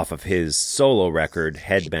off of his solo record,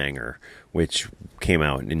 Headbanger, which came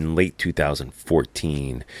out in late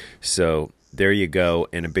 2014. So there you go,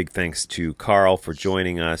 and a big thanks to Carl for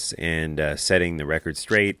joining us and setting the record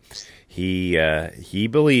straight. He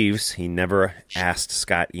believes he never asked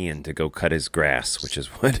Scott Ian to go cut his grass, which is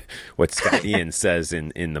what Scott Ian says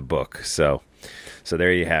in the book. So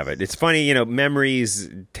there you have it. It's funny, memories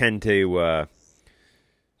tend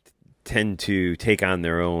to take on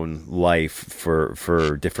their own life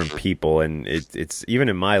for different people, and it's even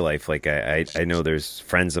in my life. Like I know there's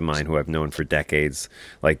friends of mine who I've known for decades,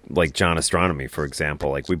 like John Astronomy, for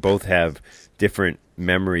example. Like we both have different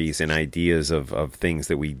memories and ideas of things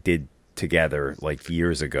that we did together like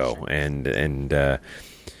years ago, and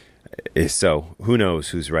so who knows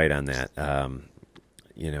who's right on that.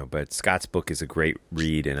 But Scott's book is a great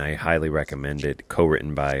read, and I highly recommend it.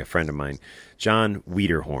 Co-written by a friend of mine, John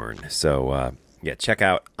Wiederhorn. So, check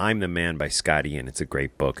out I'm the Man by Scott Ian. It's a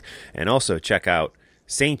great book. And also check out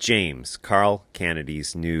St. James, Carl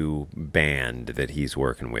Cannedy's new band that he's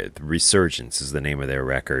working with. Resurgence is the name of their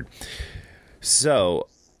record. So,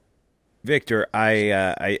 Victor,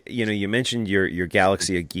 you mentioned your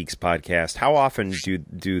Galaxy of Geeks podcast. How often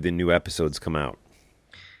do the new episodes come out?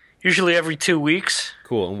 Usually every 2 weeks.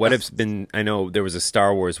 Cool. And what has been? I know there was a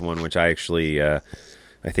Star Wars one, which I actually, I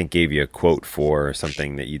think, gave you a quote for, or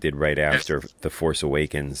something that you did right after The Force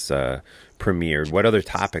Awakens premiered. What other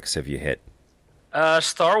topics have you hit?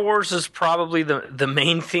 Star Wars is probably the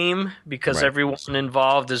main theme because Right. everyone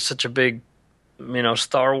involved is such a big,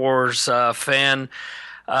 Star Wars fan.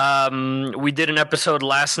 We did an episode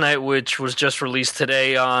last night, which was just released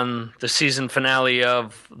today, on the season finale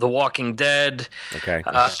of The Walking Dead. Okay.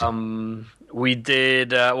 We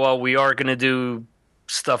did. We are going to do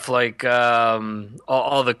stuff like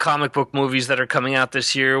all the comic book movies that are coming out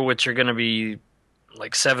this year, which are going to be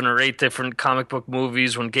like 7 or 8 different comic book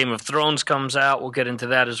movies. When Game of Thrones comes out, we'll get into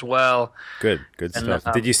that as well. Good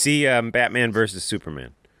stuff. Did you see Batman versus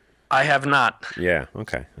Superman? I have not. Yeah.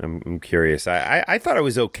 Okay. I'm curious. I thought it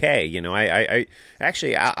was okay. I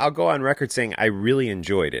actually I'll go on record saying I really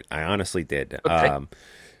enjoyed it. I honestly did. Okay.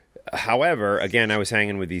 However, again, I was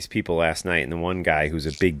hanging with these people last night, and the one guy who's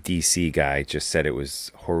a big DC guy just said it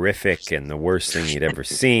was horrific and the worst thing he'd ever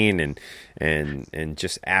seen, and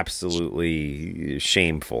just absolutely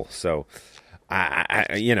shameful. So,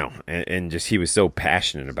 and just he was so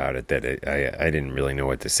passionate about it that I didn't really know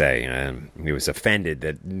what to say. He was offended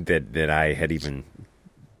that I had even,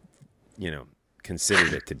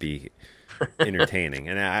 considered it to be entertaining,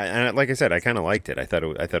 and I like I said, I kind of liked it. I thought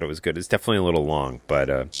it was good. It's definitely a little long, but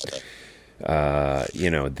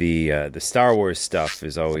the Star Wars stuff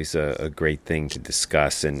is always a great thing to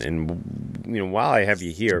discuss. And while I have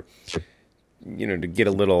you here, to get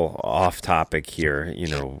a little off topic here,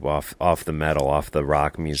 off the metal, off the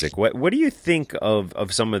rock music. What do you think of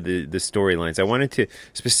some of the storylines? I wanted to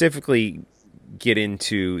specifically get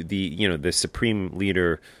Into the Supreme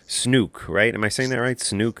Leader Snoke, right? Am I saying that right?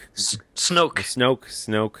 Snoke.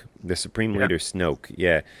 Snoke. The Supreme Leader Snoke.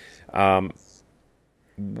 Yeah.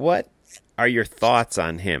 What are your thoughts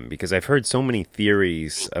on him? Because I've heard so many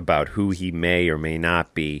theories about who he may or may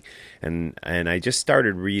not be, and I just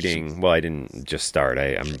started reading. Well, I didn't just start.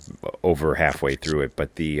 I'm over halfway through it,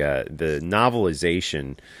 but the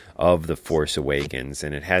novelization of The Force Awakens,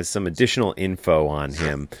 and it has some additional info on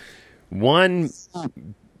him. One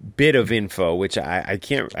bit of info, which I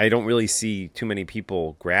don't really see too many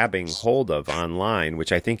people grabbing hold of online,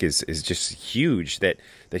 which I think is just huge, that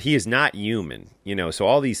he is not human, so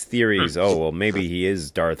all these theories, maybe he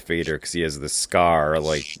is Darth Vader because he has the scar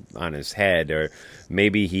like on his head, or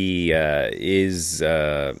maybe he is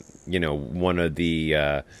one of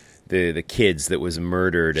the kids that was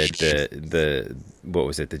murdered at the what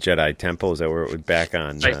was it, the Jedi Temple? Is that where it was back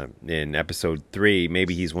on in Episode 3?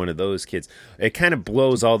 Maybe he's one of those kids. It kind of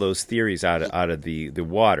blows all those theories out of the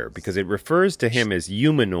water, because it refers to him as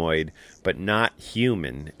humanoid but not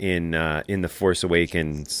human in the Force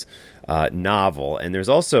Awakens novel. And there's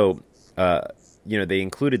also they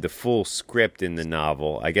included the full script in the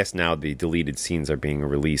novel. I guess now the deleted scenes are being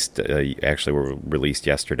released. Actually, were released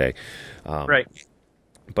yesterday. Right.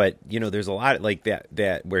 But there's a lot like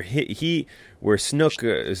that where where Snook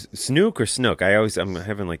or Snook. I'm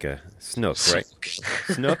having like a Snook, right?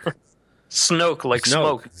 Snook. Snoke, like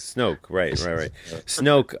smoke. Snoke, right.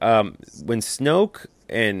 Snoke. When Snoke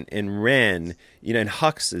and Ren, and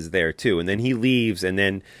Hux is there too, and then he leaves, and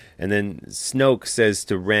then Snoke says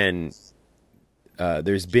to Ren,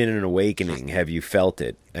 "There's been an awakening. Have you felt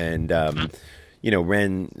it?" And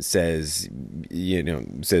Ren says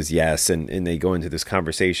yes, and they go into this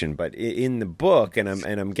conversation. But in the book, and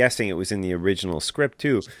I'm guessing it was in the original script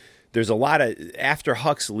too, there's a lot of, after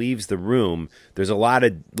Hux leaves the room, there's a lot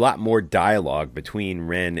more dialogue between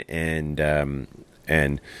Ren and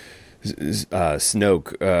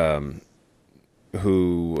Snoke,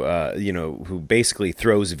 who basically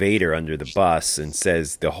throws Vader under the bus and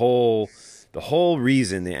says the whole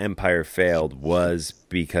reason the Empire failed was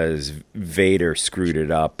because Vader screwed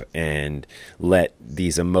it up and let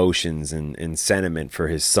these emotions and sentiment for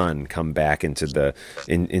his son come back into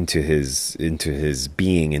his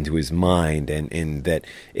being, into his mind, and that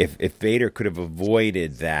if Vader could have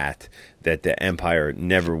avoided that the Empire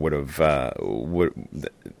never would have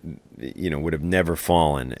never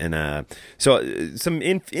fallen. And so some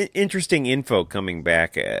interesting info coming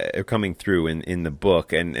through in the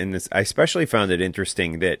book, and this, I especially found it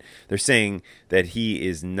interesting that they're saying that he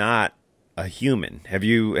is not a human. Have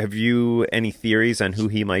you any theories on who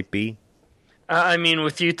he might be? I mean,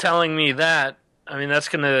 with you telling me that, that's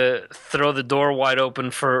going to throw the door wide open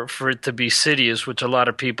for it to be Sidious, which a lot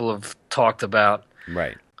of people have talked about.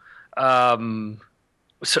 Right. So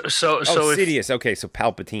Sidious. Okay, so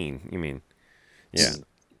Palpatine, you mean? Yeah.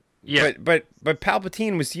 Yeah. But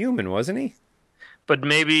Palpatine was human, wasn't he? But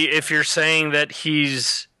maybe if you're saying that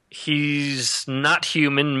he's not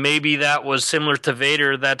human, maybe that was similar to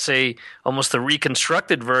Vader. That's almost a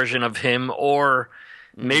reconstructed version of him, or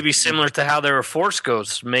maybe similar to how there are Force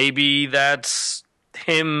ghosts. Maybe that's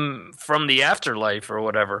him from the afterlife or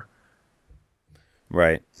whatever.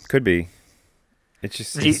 Right. Could be. It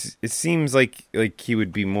just it seems like he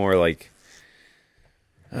would be more like,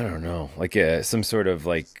 I don't know, like some sort of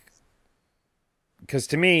like, because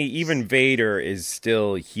to me even Vader is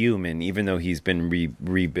still human even though he's been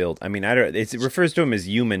rebuilt. I mean, it refers to him as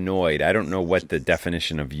humanoid. I don't know what the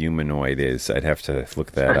definition of humanoid is. I'd have to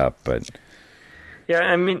look that up, but yeah,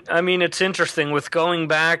 I mean it's interesting with going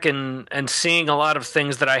back and seeing a lot of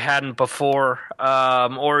things that I hadn't before,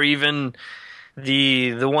 or even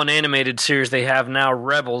the one animated series they have now,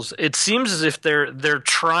 Rebels. It seems as if they're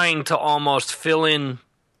trying to almost fill in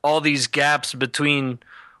all these gaps between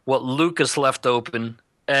what Lucas left open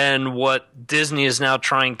and what Disney is now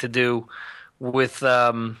trying to do with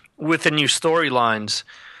the new storylines.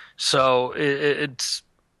 So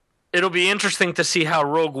it'll be interesting to see how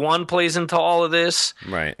Rogue One plays into all of this.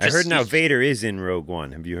 Right. I heard now Vader is in Rogue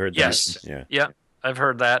One. Have you heard that? Yes. Yeah, I've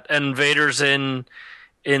heard that. And Vader's in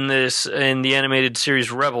the animated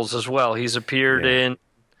series Rebels as well. He's appeared in,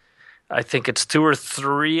 I think it's 2 or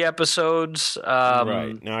 3 episodes.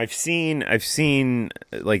 Right. Now I've seen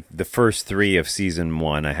like the first 3 of season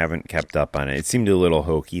 1. I haven't kept up on it. It seemed a little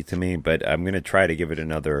hokey to me, but I'm going to try to give it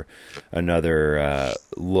another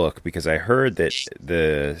look, because I heard that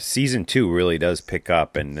the season 2 really does pick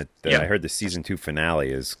up, and I heard the season 2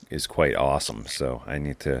 finale is quite awesome. So I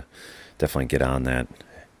need to definitely get on that.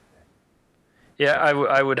 Yeah,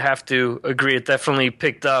 I would have to agree. It definitely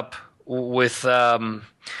picked up with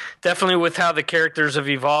definitely with how the characters have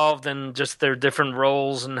evolved and just their different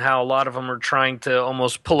roles, and how a lot of them are trying to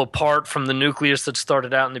almost pull apart from the nucleus that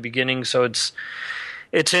started out in the beginning. So it's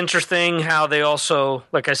interesting how they also,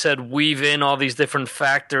 like I said, weave in all these different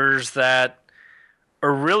factors that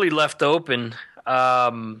are really left open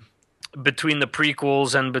between the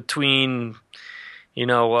prequels and between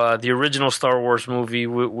the original Star Wars movie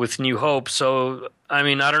with New Hope. So, I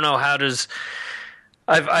mean, I don't know,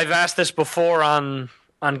 I've asked this before on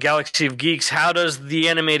Galaxy of Geeks, how does the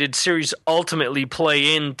animated series ultimately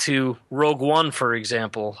play into Rogue One, for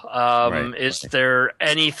example? Right. Is there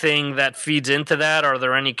anything that feeds into that? Are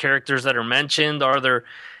there any characters that are mentioned? Are there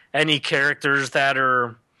any characters that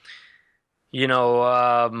are,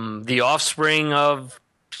 the offspring of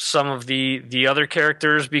some of the other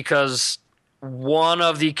characters? Because one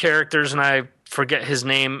of the characters, and I forget his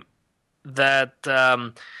name, that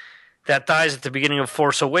dies at the beginning of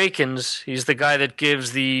Force Awakens. He's the guy that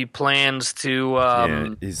gives the plans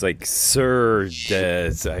to. He's like Sir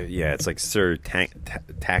Des. It's like Sir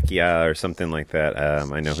Takia or something like that.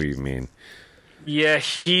 I know who you mean. Yeah,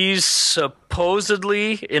 he's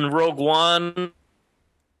supposedly in Rogue One.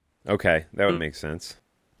 Okay, that would make sense.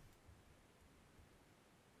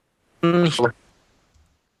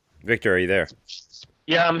 Victor, are you there?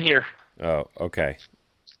 Yeah, I'm here. Oh, okay.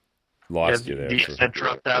 Lost you there. I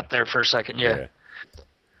dropped out there for a second. Yeah.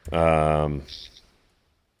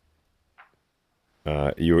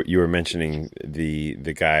 You were mentioning the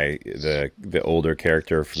guy, the older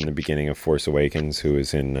character from the beginning of Force Awakens, who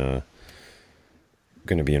is in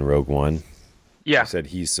going to be in Rogue One. Yeah. You said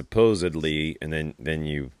he's supposedly, and then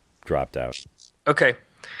you dropped out. Okay.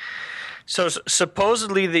 So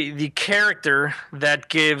supposedly the character that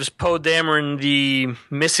gives Poe Dameron the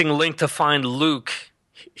missing link to find Luke,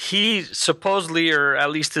 he supposedly, or at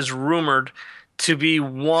least is rumored, to be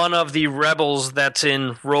one of the rebels that's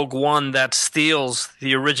in Rogue One that steals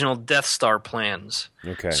the original Death Star plans.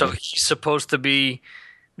 Okay. So he's supposed to be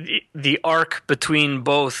the arc between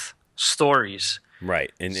both stories.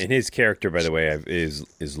 Right. And his character, by the way, is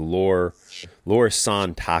Lor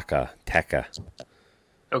San Tekka.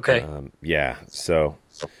 Okay. Yeah. So,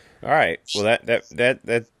 all right. Well,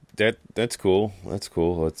 that's cool. That's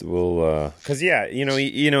cool. Because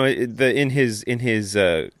in his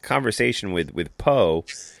conversation with Poe,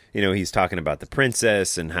 he's talking about the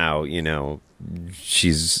princess and how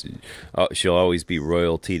she'll always be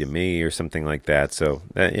royalty to me or something like that. So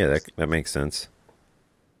that makes sense.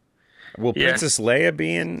 Will Princess Leia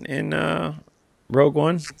be in Rogue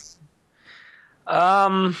One?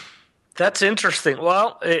 That's interesting.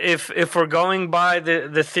 Well, if we're going by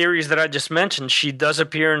the theories that I just mentioned, she does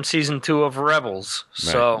appear in season 2 of Rebels.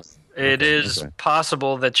 Right. So it is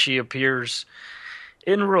possible that she appears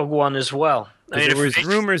in Rogue One as well. There was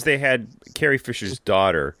rumors they had Carrie Fisher's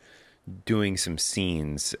daughter doing some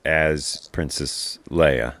scenes as Princess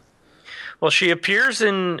Leia. Well, she appears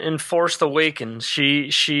in Force Awakens.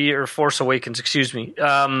 Force Awakens, excuse me.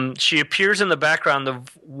 She appears in the background of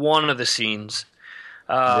one of the scenes.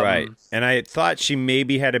 Right. And I thought she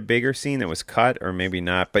maybe had a bigger scene that was cut, or maybe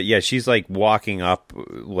not. But yeah, she's like walking up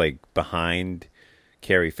like behind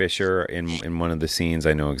Carrie Fisher in one of the scenes.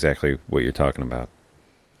 I know exactly what you're talking about.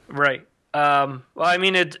 Right. Well, I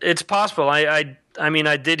mean, it's possible. I mean,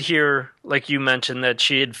 I did hear, like you mentioned, that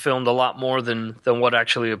she had filmed a lot more than what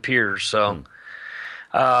actually appears. So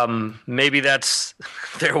maybe that's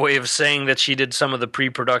their way of saying that she did some of the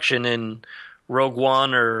pre-production in Rogue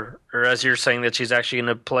One, or as you're saying, that she's actually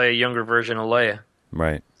going to play a younger version of Leia.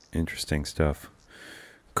 Right. Interesting stuff.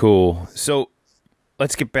 Cool. So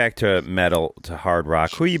let's get back to metal, to hard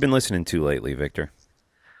rock. Who have you been listening to lately, Victor?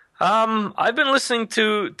 I've been listening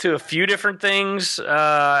to a few different things.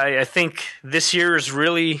 I think this year is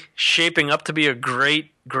really shaping up to be a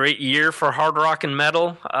great year for hard rock and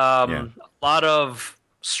metal. A lot of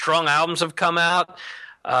strong albums have come out.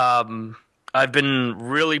 I've been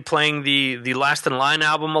really playing the Last in Line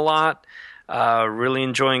album a lot. Really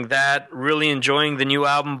enjoying that. Really enjoying the new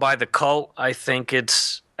album by The Cult. I think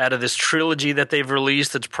it's, out of this trilogy that they've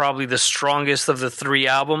released, it's probably the strongest of the 3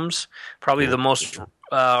 albums. Probably the most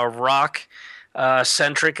rock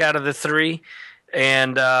centric out of the 3.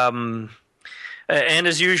 And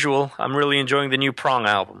as usual, I'm really enjoying the new Prong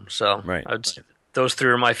album. So I'd say those 3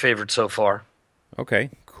 are my favorites so far. Okay,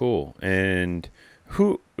 cool. And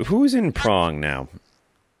who's in Prong now?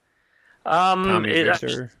 Tommy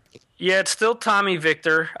Victor? Yeah, it's still Tommy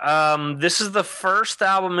Victor. This is the first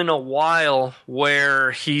album in a while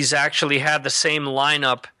where he's actually had the same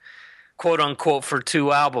lineup, quote unquote, for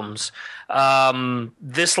 2 albums.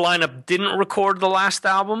 This lineup didn't record the last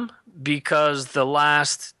album because the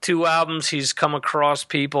last 2 albums he's come across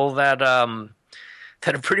people that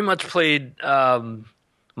have pretty much played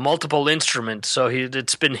multiple instruments. So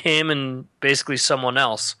it's been him and basically someone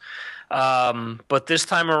else. But this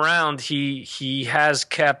time around, he has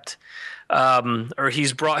kept, or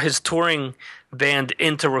he's brought his touring band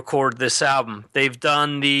in to record this album. They've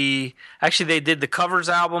done they did the covers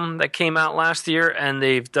album that came out last year, and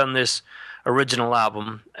they've done this original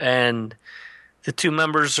album. And the 2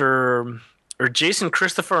 members are Jason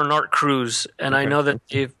Christopher and Art Cruz, and I know that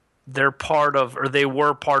they're part of, or they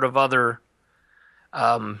were part of other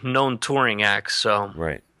known touring acts. So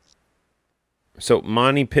right. So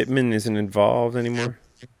Monty Pittman isn't involved anymore?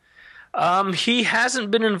 He hasn't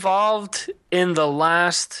been involved in the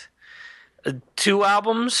last 2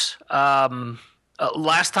 albums.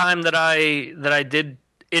 Last time that I did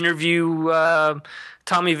interview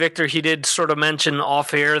Tommy Victor, he did sort of mention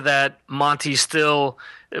off air that Monty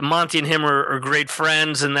and him are great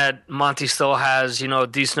friends, and that Monty still has, a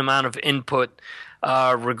decent amount of input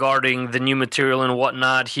regarding the new material and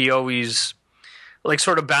whatnot. He always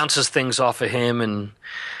sort of bounces things off of him, and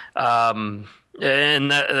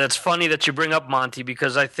that's funny that you bring up Monty,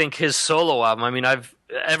 because I think his solo album, I mean,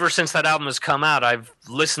 ever since that album has come out, I've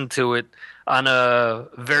listened to it on a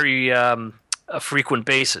very a frequent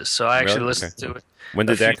basis. So I actually listened to it. When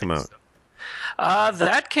did that come out?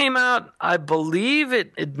 That came out, I believe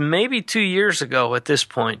it maybe 2 years ago at this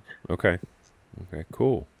point. Okay,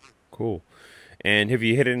 cool. And have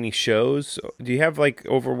you hit any shows? Do you have,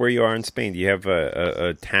 over where you are in Spain, do you have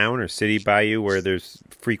a town or city by you where there's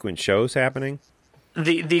frequent shows happening?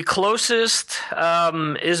 The closest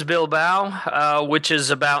is Bilbao, which is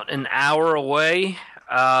about an hour away.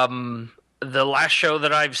 The last show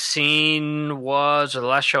that I've seen the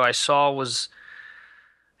last show I saw was,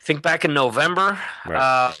 I think, back in November.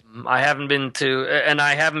 Right. I haven't been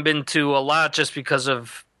to a lot just because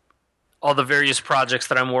of all the various projects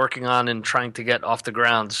that I'm working on and trying to get off the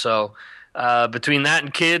ground. So between that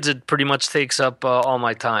and kids, it pretty much takes up all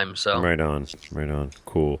my time. So right on.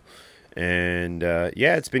 Cool. And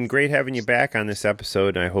it's been great having you back on this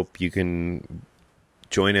episode. And I hope you can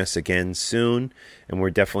join us again soon. And we're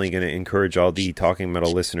definitely going to encourage all the Talking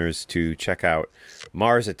Metal listeners to check out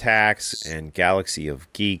Mars Attacks and Galaxy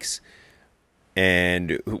of Geeks.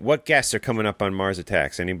 And what guests are coming up on Mars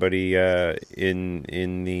Attacks? Anybody in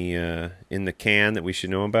the can that we should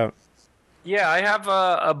know about? Yeah, I have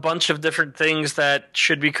a bunch of different things that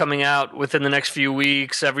should be coming out within the next few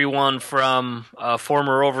weeks. Everyone from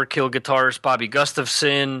former Overkill guitarist Bobby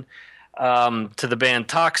Gustafson to the band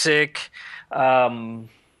Toxic.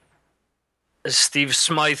 Steve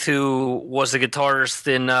Smythe, who was the guitarist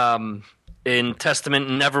in Testament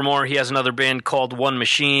and Nevermore. He has another band called One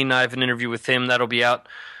Machine. I have an interview with him that'll be out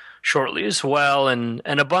shortly as well, and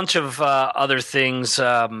a bunch of other things.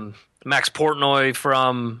 Max Portnoy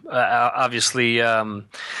from obviously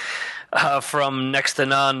from Next to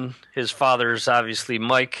None. His father's obviously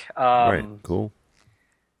Mike. Right, cool.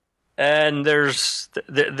 And there's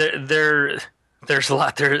a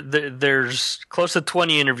lot. There's close to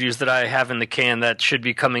 20 interviews that I have in the can that should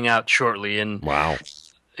be coming out shortly. And wow.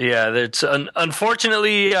 Yeah, that's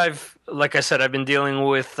unfortunately like I said, I've been dealing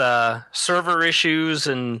with server issues,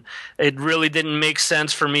 and it really didn't make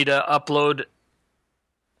sense for me to upload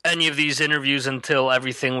any of these interviews until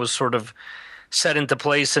everything was sort of set into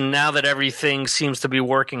place. And now that everything seems to be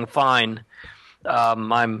working fine,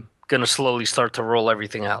 I'm going to slowly start to roll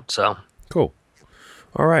everything out. So cool.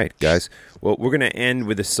 All right, guys. Well, we're going to end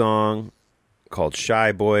with a song called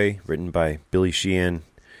Shy Boy, written by Billy Sheehan.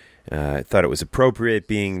 I thought it was appropriate,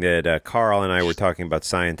 being that Carl and I were talking about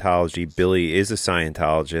Scientology. Billy is a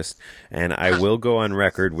Scientologist, and I will go on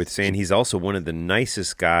record with saying he's also one of the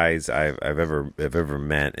nicest guys I've ever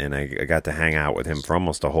met, and I got to hang out with him for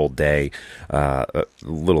almost a whole day, a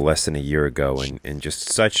little less than a year ago, and just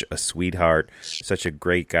such a sweetheart, such a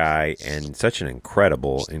great guy, and such an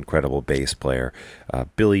incredible bass player.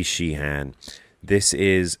 Billy Sheehan. This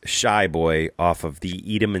is Shy Boy off of the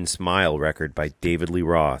Eat 'Em and Smile record by David Lee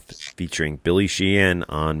Roth, featuring Billy Sheehan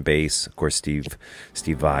on bass, of course Steve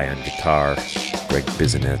Vai on guitar, Greg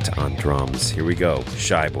Bizinet on drums. Here we go,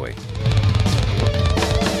 Shy Boy.